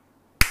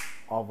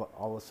 all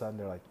of a sudden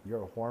they're like,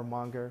 you're a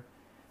whoremonger,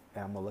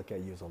 and I'm gonna look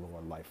at you as a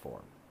lower life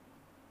form.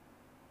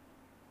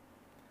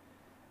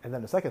 And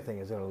then the second thing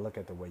is they're gonna look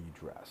at the way you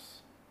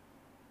dress.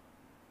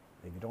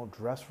 If you don't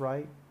dress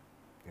right,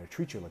 they're gonna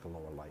treat you like a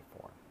lower life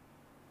form.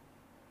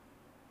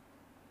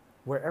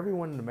 Where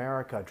everyone in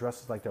America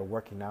dresses like they're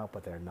working out,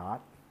 but they're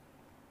not.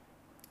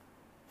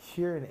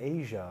 Here in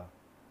Asia,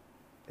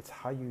 it's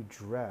how you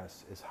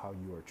dress is how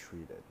you are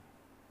treated.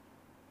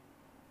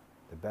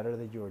 The better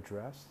that you are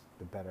dressed,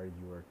 the better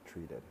you are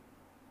treated.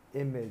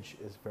 Image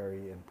is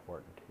very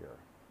important here.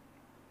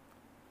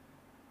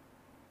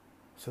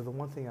 So the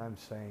one thing I'm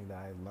saying that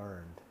I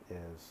learned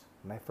is,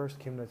 when I first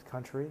came to this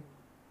country,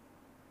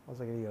 I was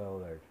like a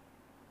other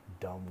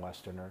dumb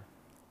Westerner,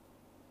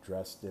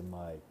 dressed in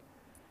my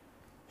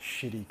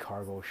shitty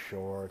cargo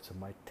shorts and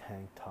my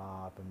tank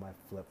top and my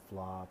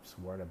flip-flops,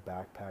 wearing a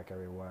backpack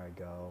everywhere I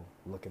go,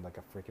 looking like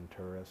a freaking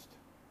tourist.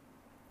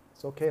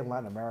 It's okay in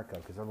Latin America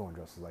because everyone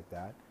dresses like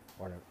that,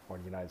 or in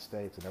the United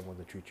States, and everyone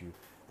will treat you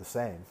the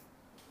same.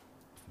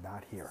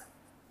 Not here.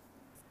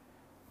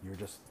 You're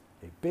just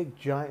a big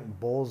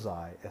giant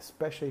bullseye,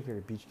 especially if you're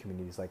in beach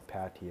communities like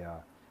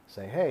Pattaya,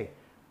 saying, hey,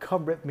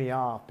 come rip me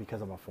off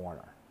because I'm a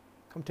foreigner.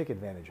 Come take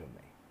advantage of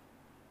me.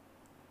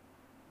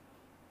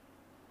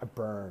 I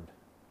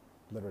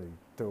literally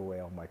threw away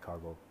all my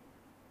cargo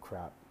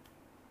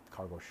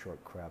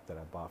short crap that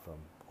I bought from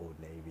Old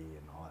Navy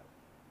and all that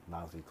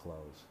lousy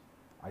clothes.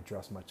 I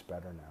dress much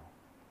better now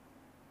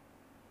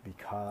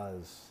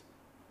because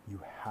you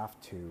have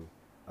to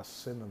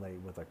assimilate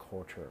with a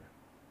culture.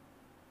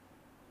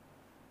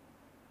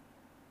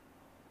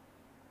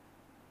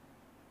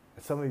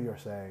 And some of you are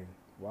saying,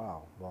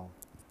 wow, well,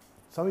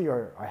 some of you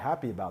are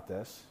happy about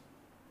this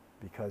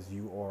because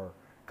you are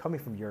coming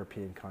from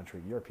European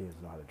country. Europeans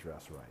know how to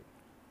dress right.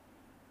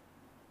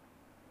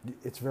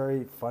 It's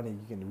very funny.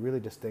 You can really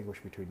distinguish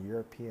between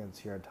Europeans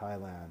here in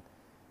Thailand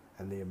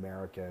and the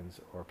Americans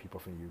or people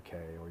from the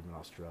UK or even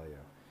Australia.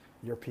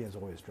 Europeans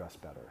always dress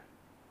better.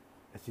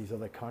 It's these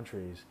other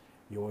countries,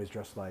 you always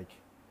dress like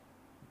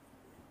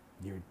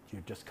you're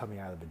just coming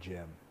out of the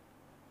gym,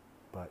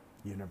 but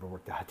you never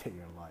worked out a day in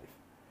your life.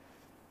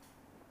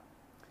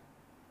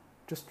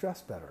 Just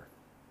dress better.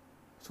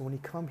 So when you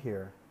come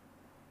here,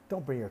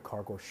 don't bring your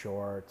cargo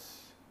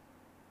shorts.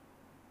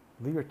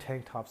 Leave your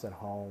tank tops at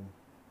home.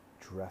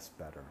 Dress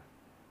better.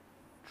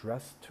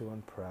 Dress to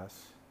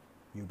impress.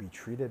 You'll be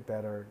treated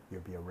better.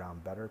 You'll be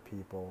around better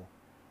people.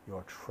 You'll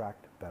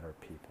attract better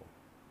people.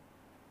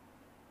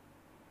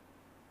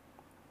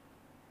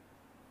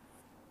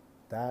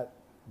 That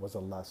was a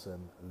lesson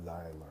that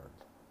I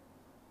learned.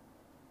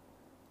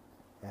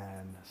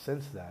 And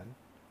since then,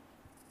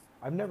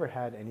 I've never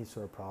had any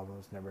sort of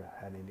problems, never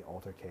had any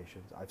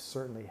altercations. I've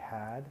certainly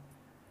had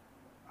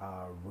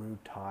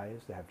rude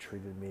Thais that have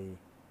treated me,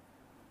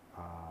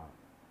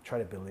 try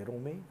to belittle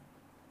me.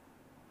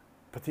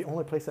 But the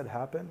only place that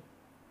happened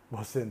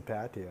was in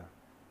Pattaya.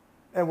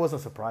 And it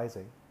wasn't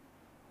surprising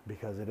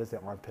because it is the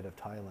armpit of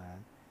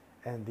Thailand.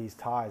 And these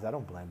Thais, I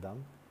don't blame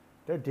them.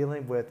 They're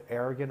dealing with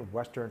arrogant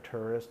Western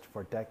tourists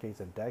for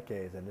decades and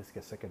decades and just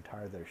get sick and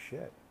tired of their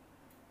shit.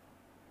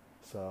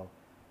 So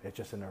it's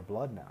just in their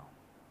blood now.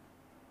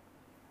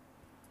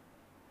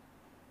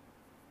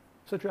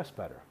 So dress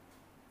better.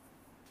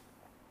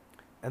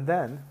 And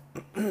then,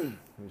 let me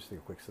just take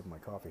a quick sip of my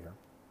coffee here.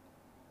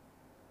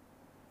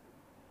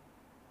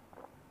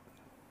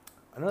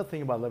 Another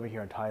thing about living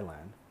here in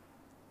Thailand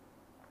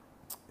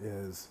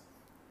is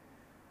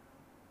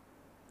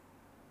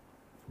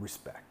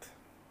respect.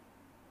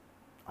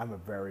 I'm a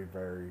very,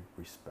 very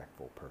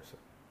respectful person.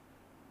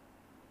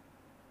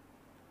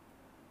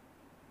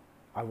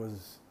 I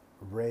was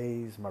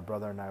raised, my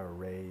brother and I were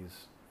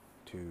raised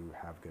to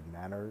have good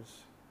manners,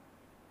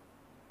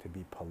 to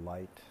be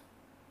polite.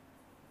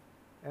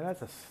 And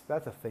that's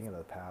a thing of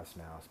the past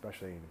now,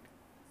 especially in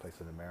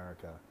places in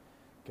America.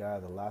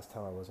 God, the last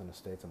time I was in the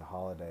States on the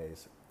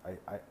holidays,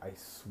 I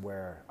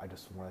swear I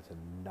just wanted to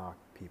knock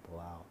people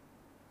out.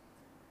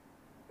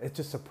 It's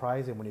just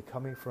surprising when you're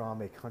coming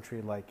from a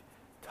country like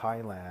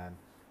Thailand,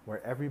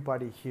 where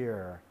everybody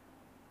here,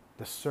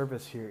 the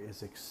service here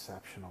is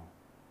exceptional.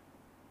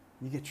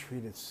 You get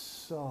treated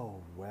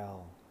so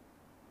well.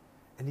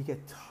 And you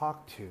get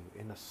talked to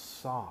in a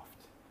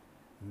soft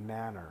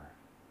manner,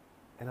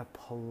 in a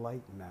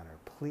polite manner.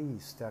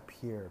 Please step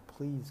here.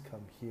 Please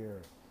come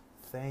here.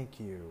 Thank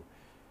you.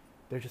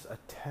 They're just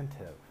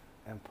attentive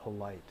and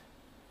polite.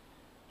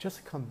 Just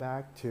to come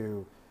back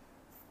to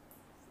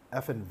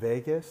effing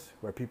Vegas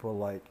where people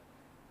like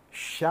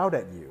shout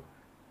at you.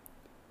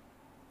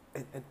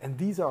 And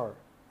these are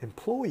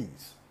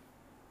employees.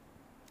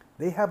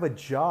 They have a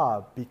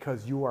job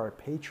because you are a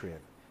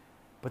patriot,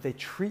 but they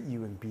treat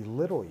you and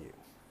belittle you.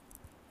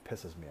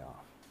 Pisses me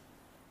off.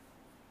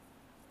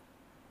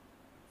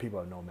 People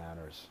have no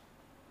manners.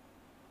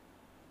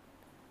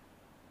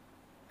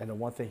 And the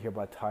one thing here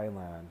about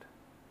Thailand,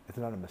 it's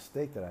not a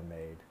mistake that I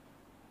made,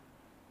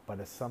 but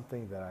it's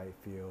something that I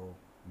feel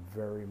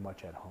very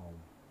much at home.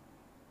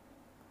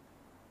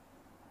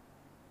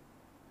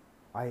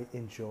 I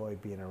enjoy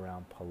being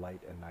around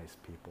polite and nice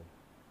people.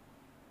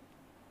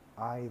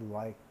 I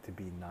like to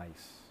be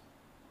nice.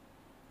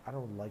 I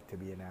don't like to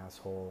be an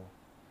asshole.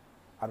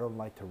 I don't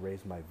like to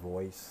raise my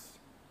voice.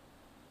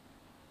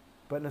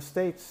 But in the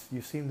States,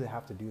 you seem to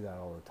have to do that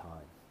all the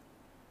time.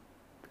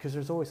 Because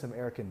there's always some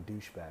arrogant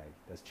douchebag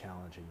that's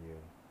challenging you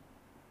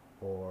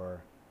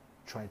or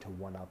trying to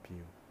one-up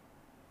you.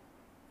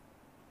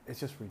 It's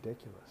just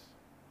ridiculous.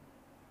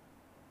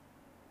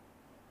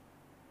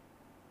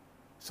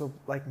 So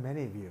like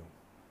many of you,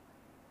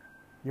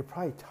 you're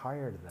probably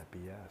tired of that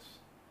BS.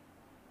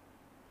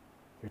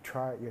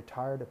 You're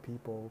tired of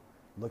people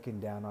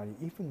looking down on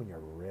you, even when you're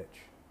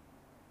rich.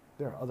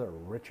 There are other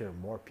richer,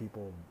 more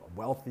people,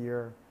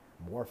 wealthier,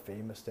 more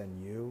famous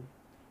than you.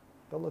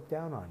 They'll look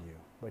down on you.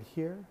 But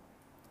here,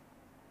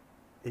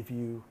 if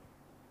you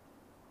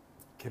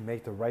can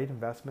make the right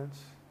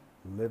investments,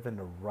 live in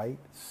the right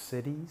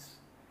cities,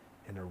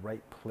 in the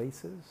right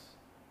places,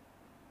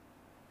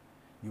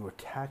 you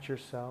attach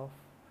yourself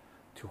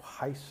to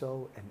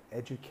high-so and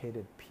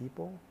educated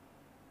people,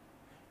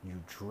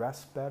 you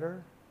dress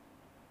better,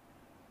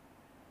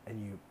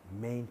 and you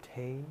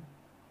maintain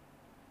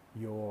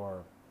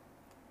your,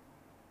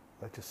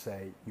 let's just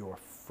say, your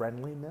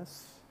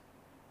friendliness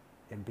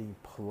and being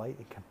polite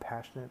and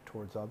compassionate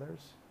towards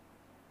others,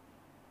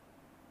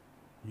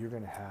 you're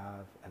going to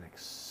have an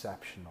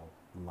exceptional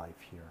life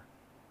here.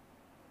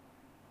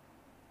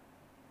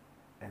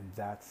 And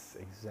that's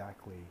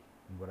exactly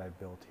what I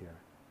built here.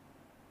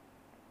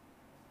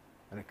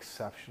 An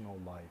exceptional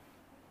life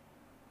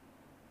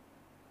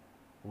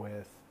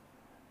with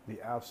the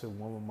absolute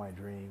woman of my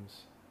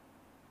dreams.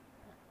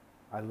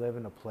 I live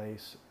in a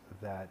place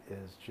that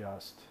is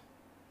just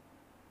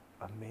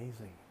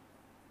amazing.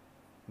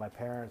 My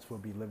parents will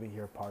be living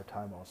here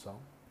part-time also.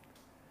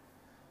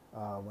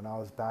 When I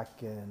was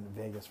back in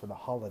Vegas for the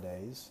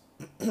holidays,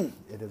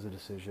 it is a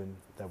decision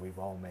that we've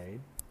all made.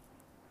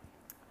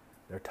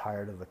 They're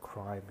tired of the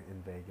crime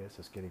in Vegas.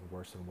 It's getting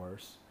worse and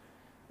worse.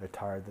 They're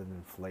tired of the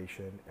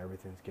inflation.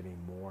 Everything's getting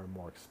more and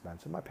more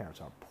expensive. My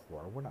parents aren't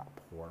poor. We're not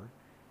poor.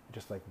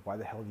 Just like, why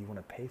the hell do you want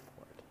to pay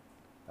for it?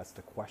 That's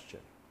the question.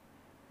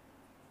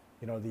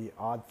 You know, the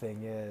odd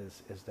thing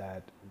is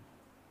that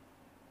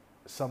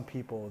some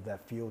people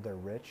that feel they're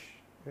rich,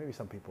 maybe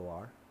some people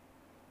are,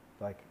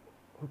 like,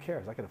 who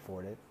cares? I can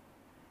afford it.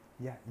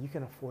 Yeah, you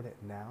can afford it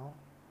now,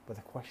 but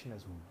the question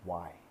is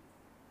why?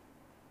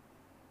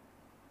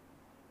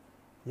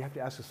 You have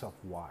to ask yourself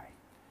why.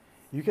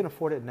 You can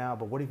afford it now,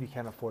 but what if you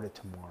can't afford it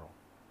tomorrow?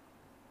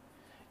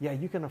 Yeah,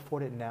 you can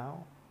afford it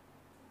now,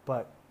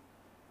 but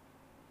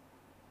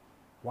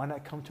why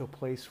not come to a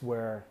place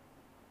where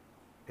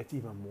it's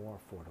even more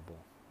affordable?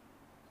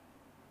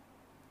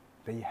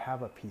 That you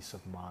have a peace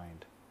of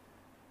mind,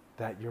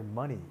 that your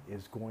money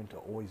is going to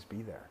always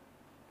be there.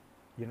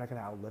 You're not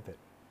going to outlive it.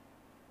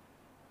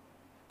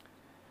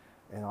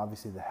 And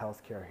obviously the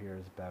healthcare here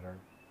is better.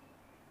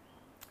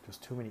 There's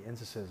too many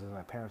instances as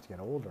my parents get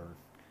older.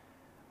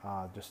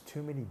 Just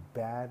too many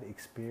bad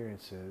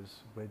experiences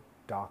with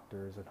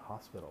doctors and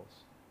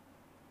hospitals.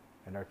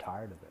 And they're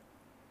tired of it.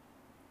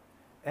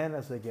 And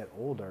as they get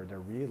older, they're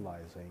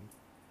realizing,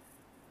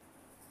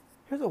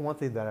 here's the one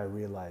thing that I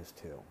realized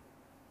too,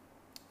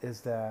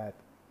 is that,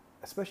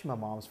 especially my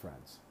mom's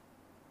friends,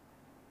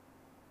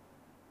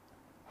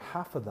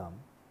 half of them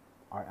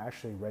are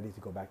actually ready to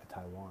go back to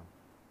Taiwan,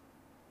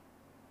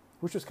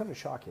 which was kind of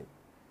shocking.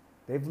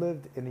 They've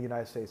lived in the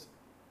United States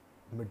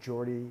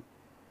majority,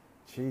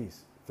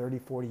 30,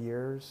 40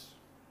 years,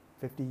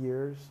 50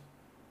 years,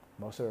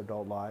 most of their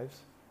adult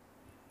lives.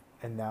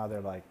 And now they're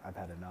like, I've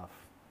had enough,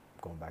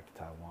 I'm going back to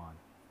Taiwan.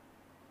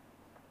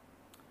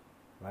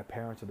 My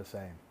parents are the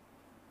same.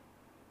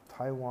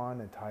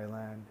 Taiwan and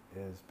Thailand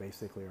is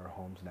basically our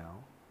homes now.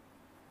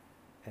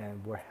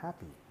 And we're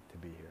happy to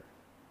be here.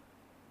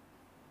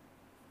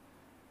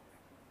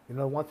 You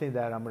know, one thing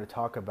that I'm going to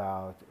talk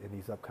about in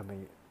these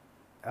upcoming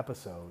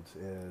episodes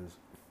is,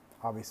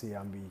 obviously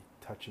I'm going to be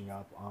touching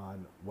up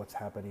on what's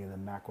happening in the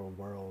macro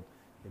world,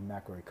 in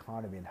macro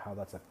economy, and how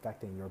that's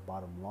affecting your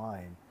bottom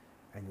line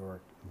and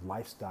your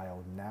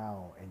lifestyle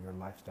now and your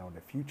lifestyle in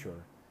the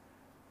future.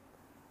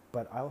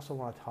 But I also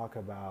want to talk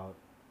about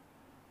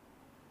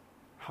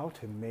how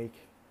to make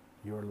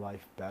your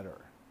life better.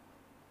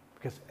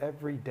 Because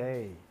every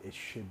day it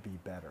should be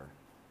better.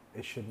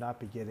 It should not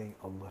be getting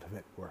a little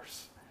bit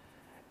worse.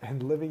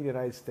 And living in the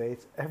United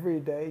States, every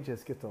day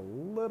just gets a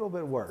little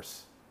bit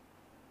worse.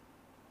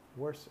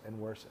 Worse and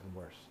worse and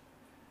worse.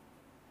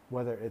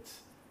 Whether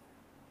it's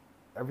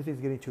everything's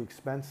getting too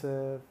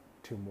expensive,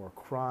 to more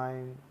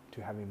crime,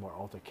 to having more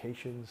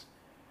altercations,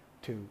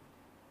 to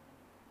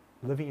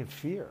living in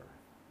fear.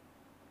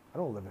 I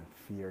don't live in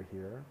fear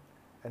here.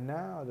 And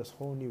now this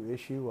whole new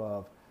issue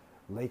of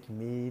Lake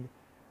Mead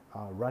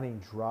running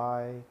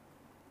dry,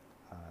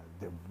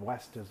 the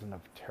West is in a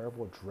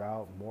terrible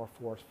drought, more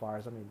forest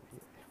fires. I mean,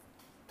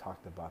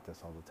 talked about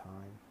this all the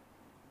time.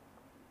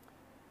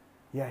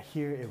 Yeah,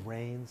 here it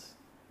rains.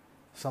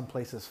 Some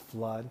places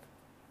flood,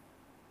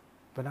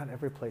 but not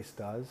every place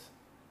does.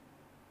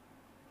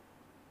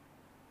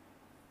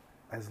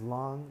 As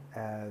long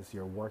as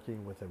you're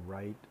working with the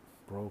right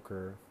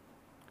broker,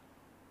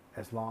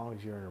 as long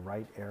as you're in the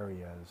right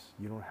areas,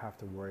 you don't have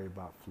to worry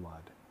about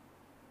flood.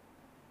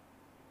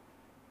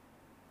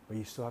 But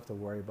you still have to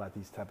worry about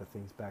these type of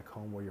things back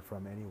home where you're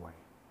from anyway.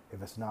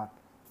 If it's not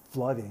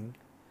flooding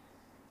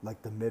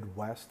like the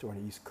Midwest or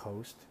the East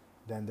Coast,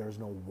 then there's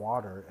no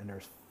water and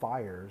there's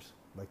fires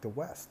like the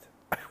West.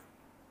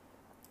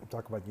 I'm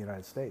talking about the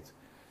United States.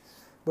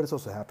 But it's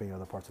also happening in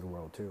other parts of the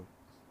world too.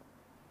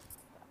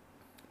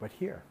 But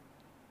here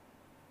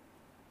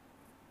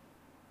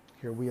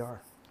we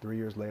are, 3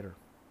 years later.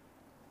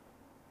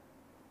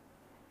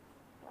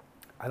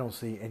 I don't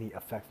see any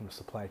effect from the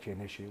supply chain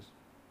issues.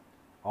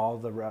 All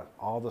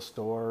the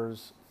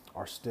stores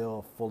are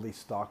still fully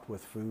stocked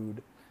with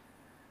food.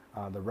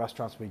 The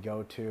restaurants we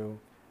go to,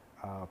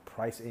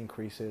 price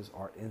increases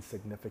are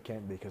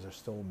insignificant because they're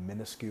still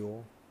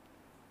minuscule.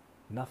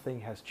 Nothing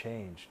has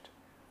changed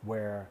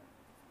where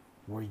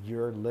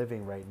you're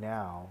living right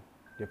now,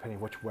 depending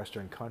which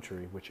Western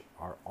country, which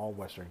are all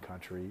Western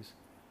countries,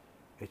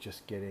 it's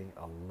just getting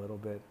a little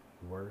bit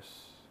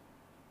worse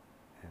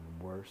and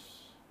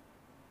worse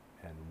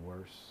and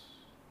worse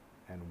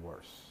and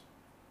worse.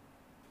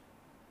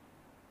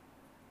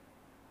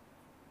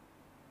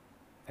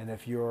 And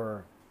if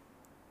you're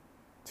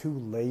too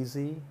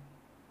lazy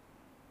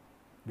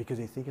because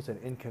you think it's an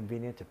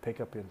inconvenient to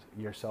pick up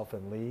yourself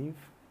and leave,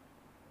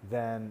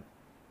 then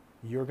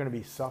you're going to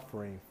be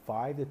suffering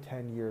 5 to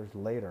 10 years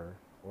later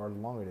or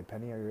longer,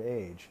 depending on your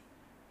age,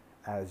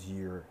 as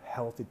your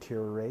health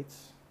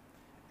deteriorates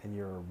and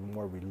you're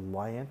more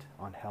reliant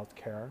on health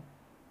care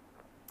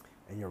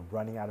and you're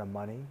running out of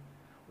money.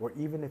 Or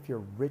even if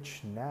you're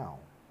rich now,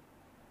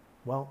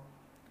 well,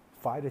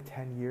 5 to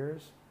 10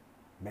 years,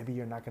 maybe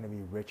you're not going to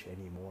be rich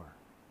anymore.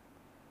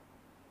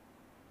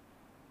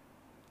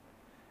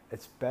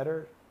 It's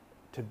better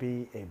to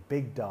be a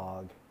big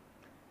dog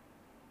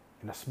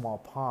in a small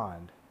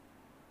pond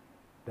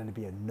than to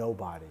be a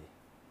nobody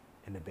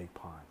in a big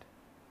pond.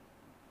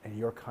 In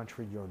your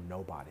country, you're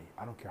nobody.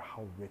 I don't care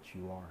how rich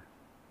you are.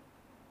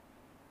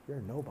 You're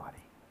a nobody.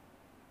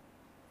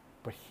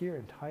 But here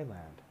in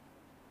Thailand,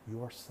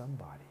 you are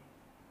somebody.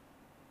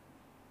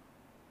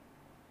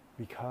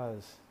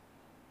 Because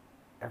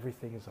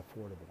everything is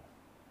affordable.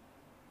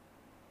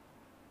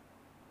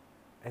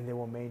 And they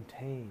will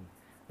maintain,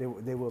 they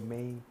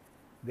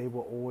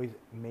will always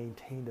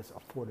maintain this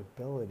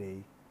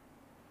affordability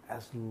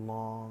as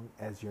long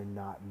as you're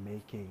not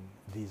making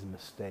these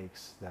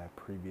mistakes that I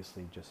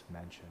previously just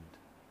mentioned.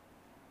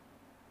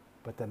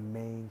 But the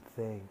main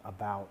thing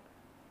about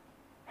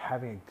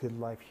having a good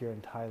life here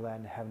in Thailand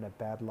and having a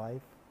bad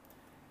life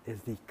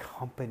is the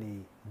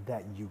company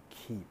that you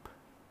keep.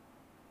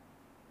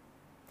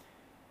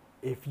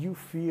 If you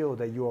feel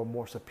that you are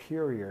more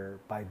superior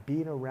by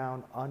being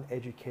around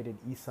uneducated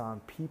Isan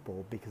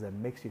people because it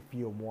makes you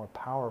feel more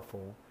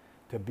powerful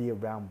to be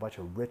around a bunch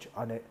of rich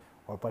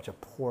or a bunch of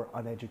poor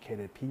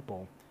uneducated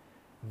people,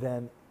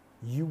 then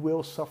you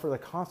will suffer the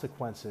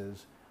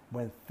consequences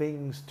when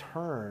things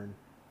turn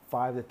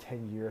 5 to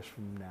 10 years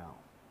from now.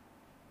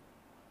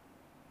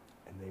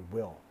 And they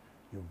will.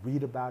 You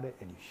read about it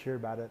and you hear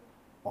about it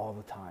all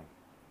the time.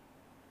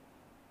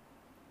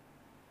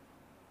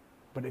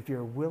 But if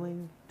you're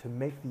willing to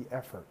make the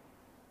effort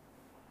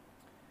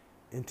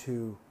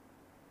into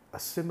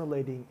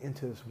assimilating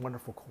into this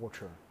wonderful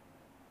culture,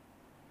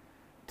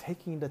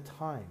 taking the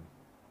time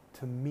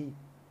to meet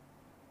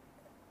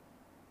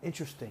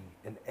interesting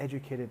and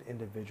educated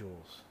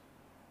individuals,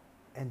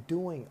 and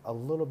doing a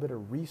little bit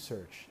of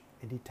research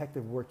and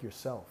detective work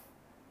yourself.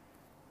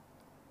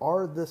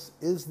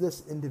 Is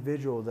this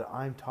individual that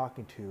I'm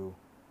talking to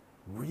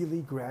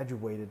really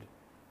graduated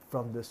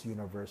from this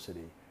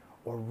university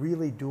or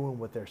really doing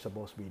what they're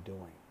supposed to be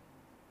doing?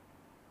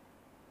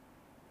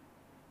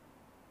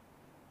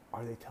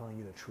 Are they telling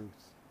you the truth?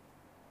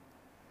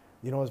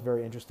 You know what's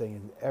very interesting?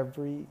 In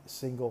every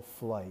single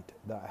flight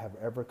that I have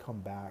ever come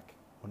back,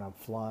 when I'm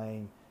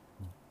flying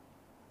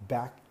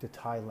back to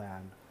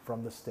Thailand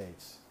from the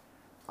States,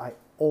 I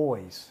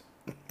always,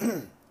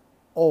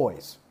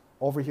 always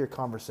overhear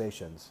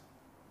conversations.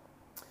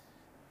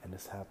 And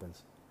this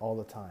happens all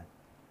the time.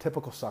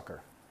 Typical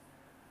sucker.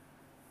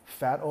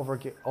 Fat,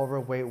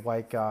 overweight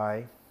white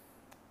guy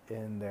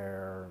in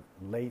their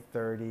late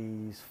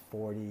 30s,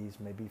 40s,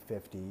 maybe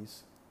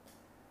 50s,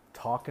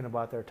 talking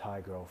about their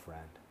Thai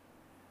girlfriend.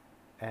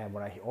 And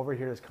when I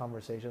overhear these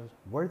conversations,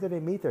 where did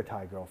they meet their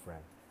Thai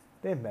girlfriend?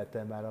 They met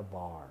them at a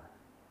bar.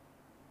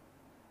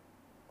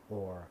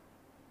 Or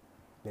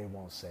They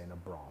won't say in a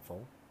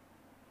brothel.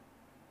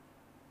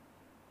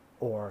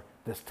 Or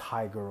this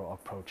Thai girl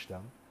approached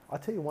them. I'll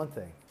tell you one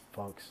thing,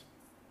 folks.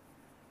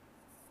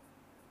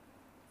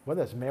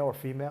 Whether it's male or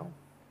female,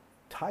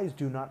 Thais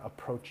do not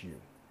approach you.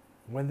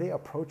 When they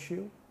approach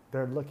you,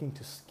 they're looking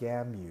to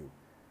scam you.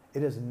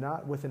 It is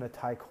not within a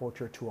Thai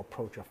culture to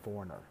approach a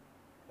foreigner,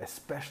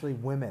 especially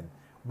women.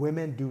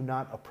 Women do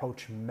not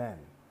approach men.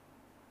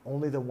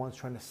 Only the ones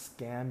trying to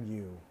scam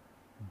you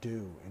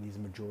do, and he's a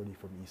majority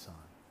from Isan.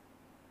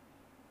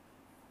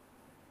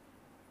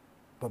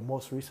 But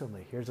most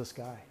recently, here's this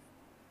guy.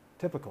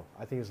 Typical.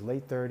 I think he's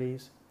late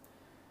 30s.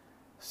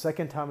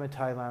 Second time in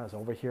Thailand, I was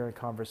over here in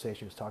conversation.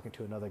 He was talking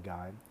to another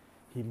guy.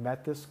 He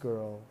met this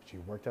girl. She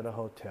worked at a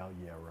hotel.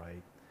 Yeah,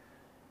 right.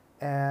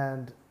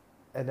 And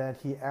then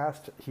he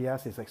asked,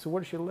 he's like, so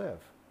where does she live?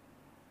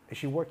 Is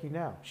she working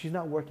now? She's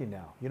not working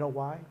now. You know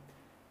why?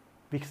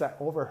 Because I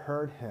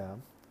overheard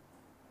him.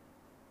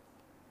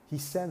 He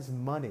sends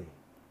money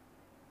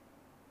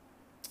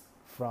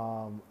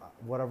from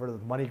whatever, the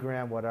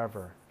MoneyGram,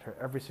 whatever, to her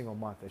every single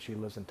month, and she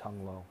lives in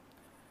Tung Lo.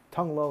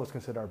 Tung Lo is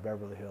considered our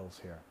Beverly Hills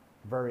here.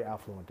 Very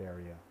affluent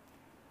area.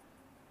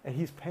 And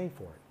he's paying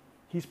for it.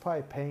 He's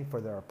probably paying for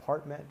their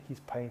apartment.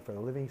 He's paying for the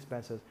living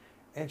expenses.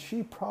 And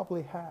she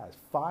probably has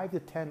 5 to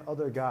 10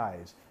 other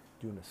guys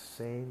doing the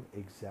same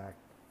exact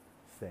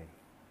thing.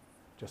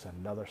 Just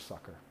another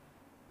sucker.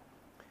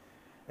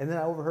 And then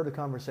I overheard a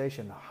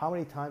conversation. How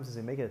many times does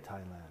he make it to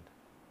Thailand?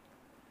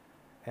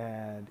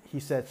 And he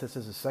said this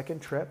is his second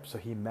trip. So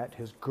he met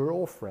his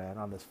girlfriend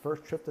on his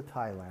first trip to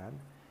Thailand.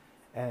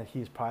 And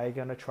he's probably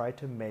going to try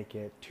to make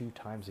it 2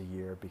 times a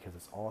year because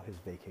it's all his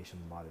vacation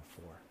allotted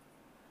for.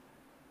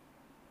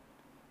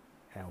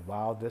 And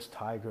while this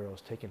Thai girl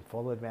is taking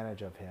full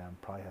advantage of him,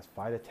 probably has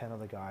 5 to 10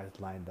 other guys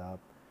lined up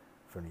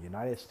from the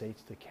United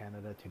States to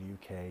Canada to the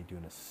UK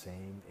doing the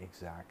same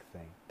exact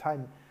thing.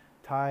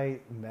 Thai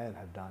men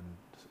have done,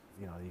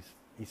 these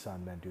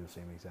Isan men do the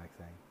same exact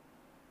thing.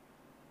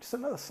 Just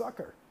another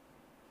sucker.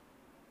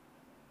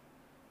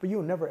 But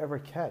you'll never ever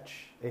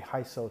catch a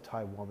Haiso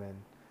Thai woman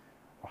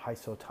or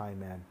Haiso Thai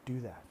man do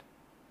that.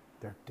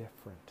 They're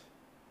different.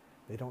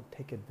 They don't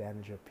take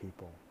advantage of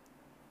people.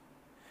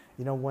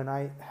 When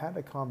I had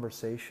a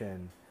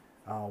conversation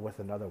with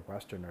another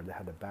Westerner that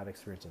had a bad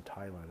experience in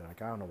Thailand, they're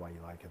like, I don't know why you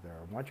like it there.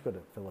 Why don't you go to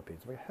the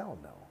Philippines? I'm like, hell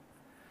no.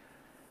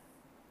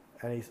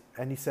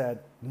 And he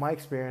said, my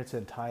experience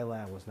in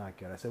Thailand was not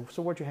good. I said,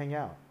 so where'd you hang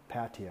out?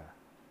 Pattaya.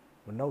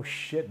 Well, no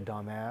shit,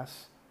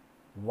 dumbass.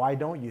 Why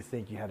don't you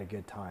think you had a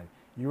good time?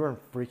 You were in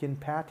freaking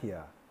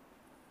Pattaya.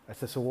 I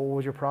said, so what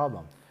was your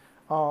problem?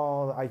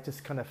 Oh, I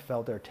just kind of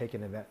felt they were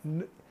taking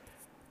advantage.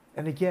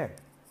 And again,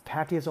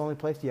 Pattaya is the only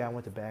place. Yeah, I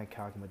went to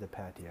Bangkok and went to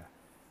Pattaya.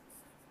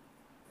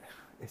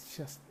 It's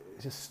just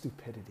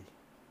stupidity.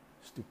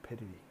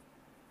 Stupidity.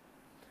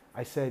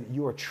 I said,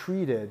 you are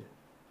treated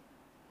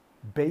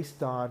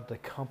based on the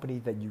company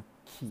that you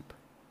keep.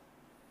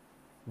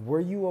 Were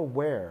you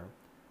aware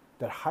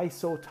that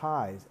Haiso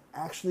Thais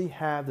actually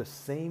have the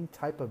same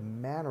type of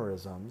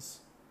mannerisms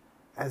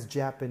as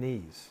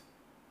Japanese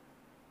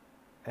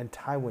and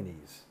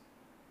Taiwanese?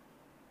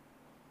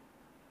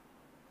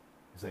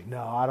 He's like,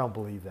 no, I don't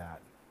believe that.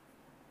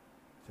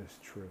 I said, it's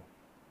true.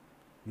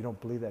 You don't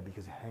believe that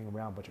because you hang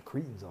around a bunch of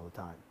cretins all the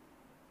time.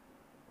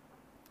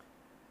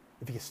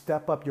 If you can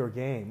step up your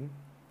game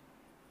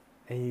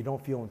and you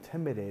don't feel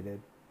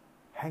intimidated,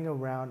 hang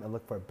around and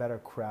look for a better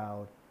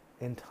crowd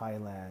in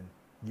Thailand.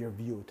 Your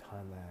view of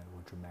Thailand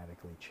will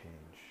dramatically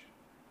change.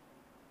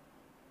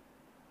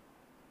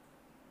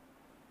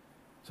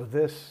 So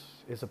this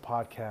is a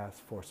podcast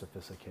for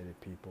sophisticated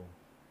people.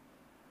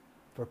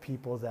 For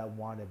people that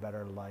want a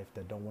better life,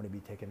 that don't want to be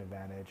taken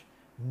advantage,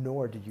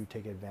 nor do you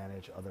take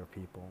advantage of other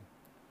people.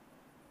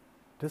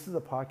 This is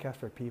a podcast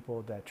for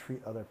people that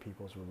treat other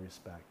people with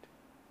respect.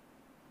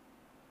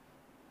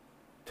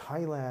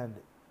 Thailand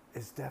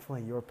is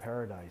definitely your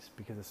paradise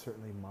because it's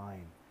certainly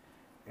mine.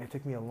 And it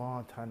took me a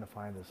long time to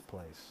find this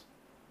place.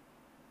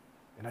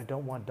 And I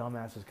don't want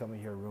dumbasses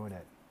coming here to ruin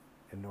it,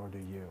 and nor do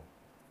you.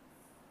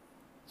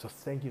 So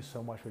thank you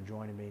so much for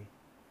joining me.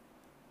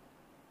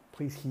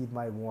 Please heed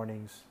my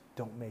warnings.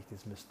 Don't make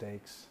these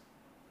mistakes.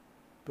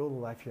 Build a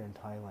life here in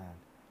Thailand.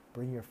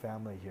 Bring your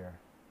family here.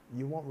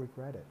 You won't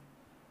regret it.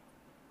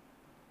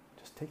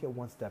 Just take it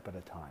one step at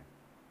a time.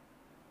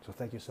 So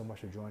thank you so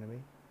much for joining me,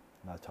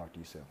 and I'll talk to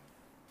you soon.